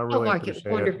 Barbara. I really appreciate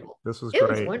it. Wonderful. This was great. It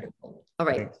was wonderful. All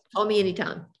right. Thanks. Call me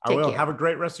anytime. I will. Have a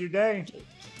great rest of your day.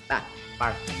 Bye.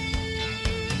 Bye.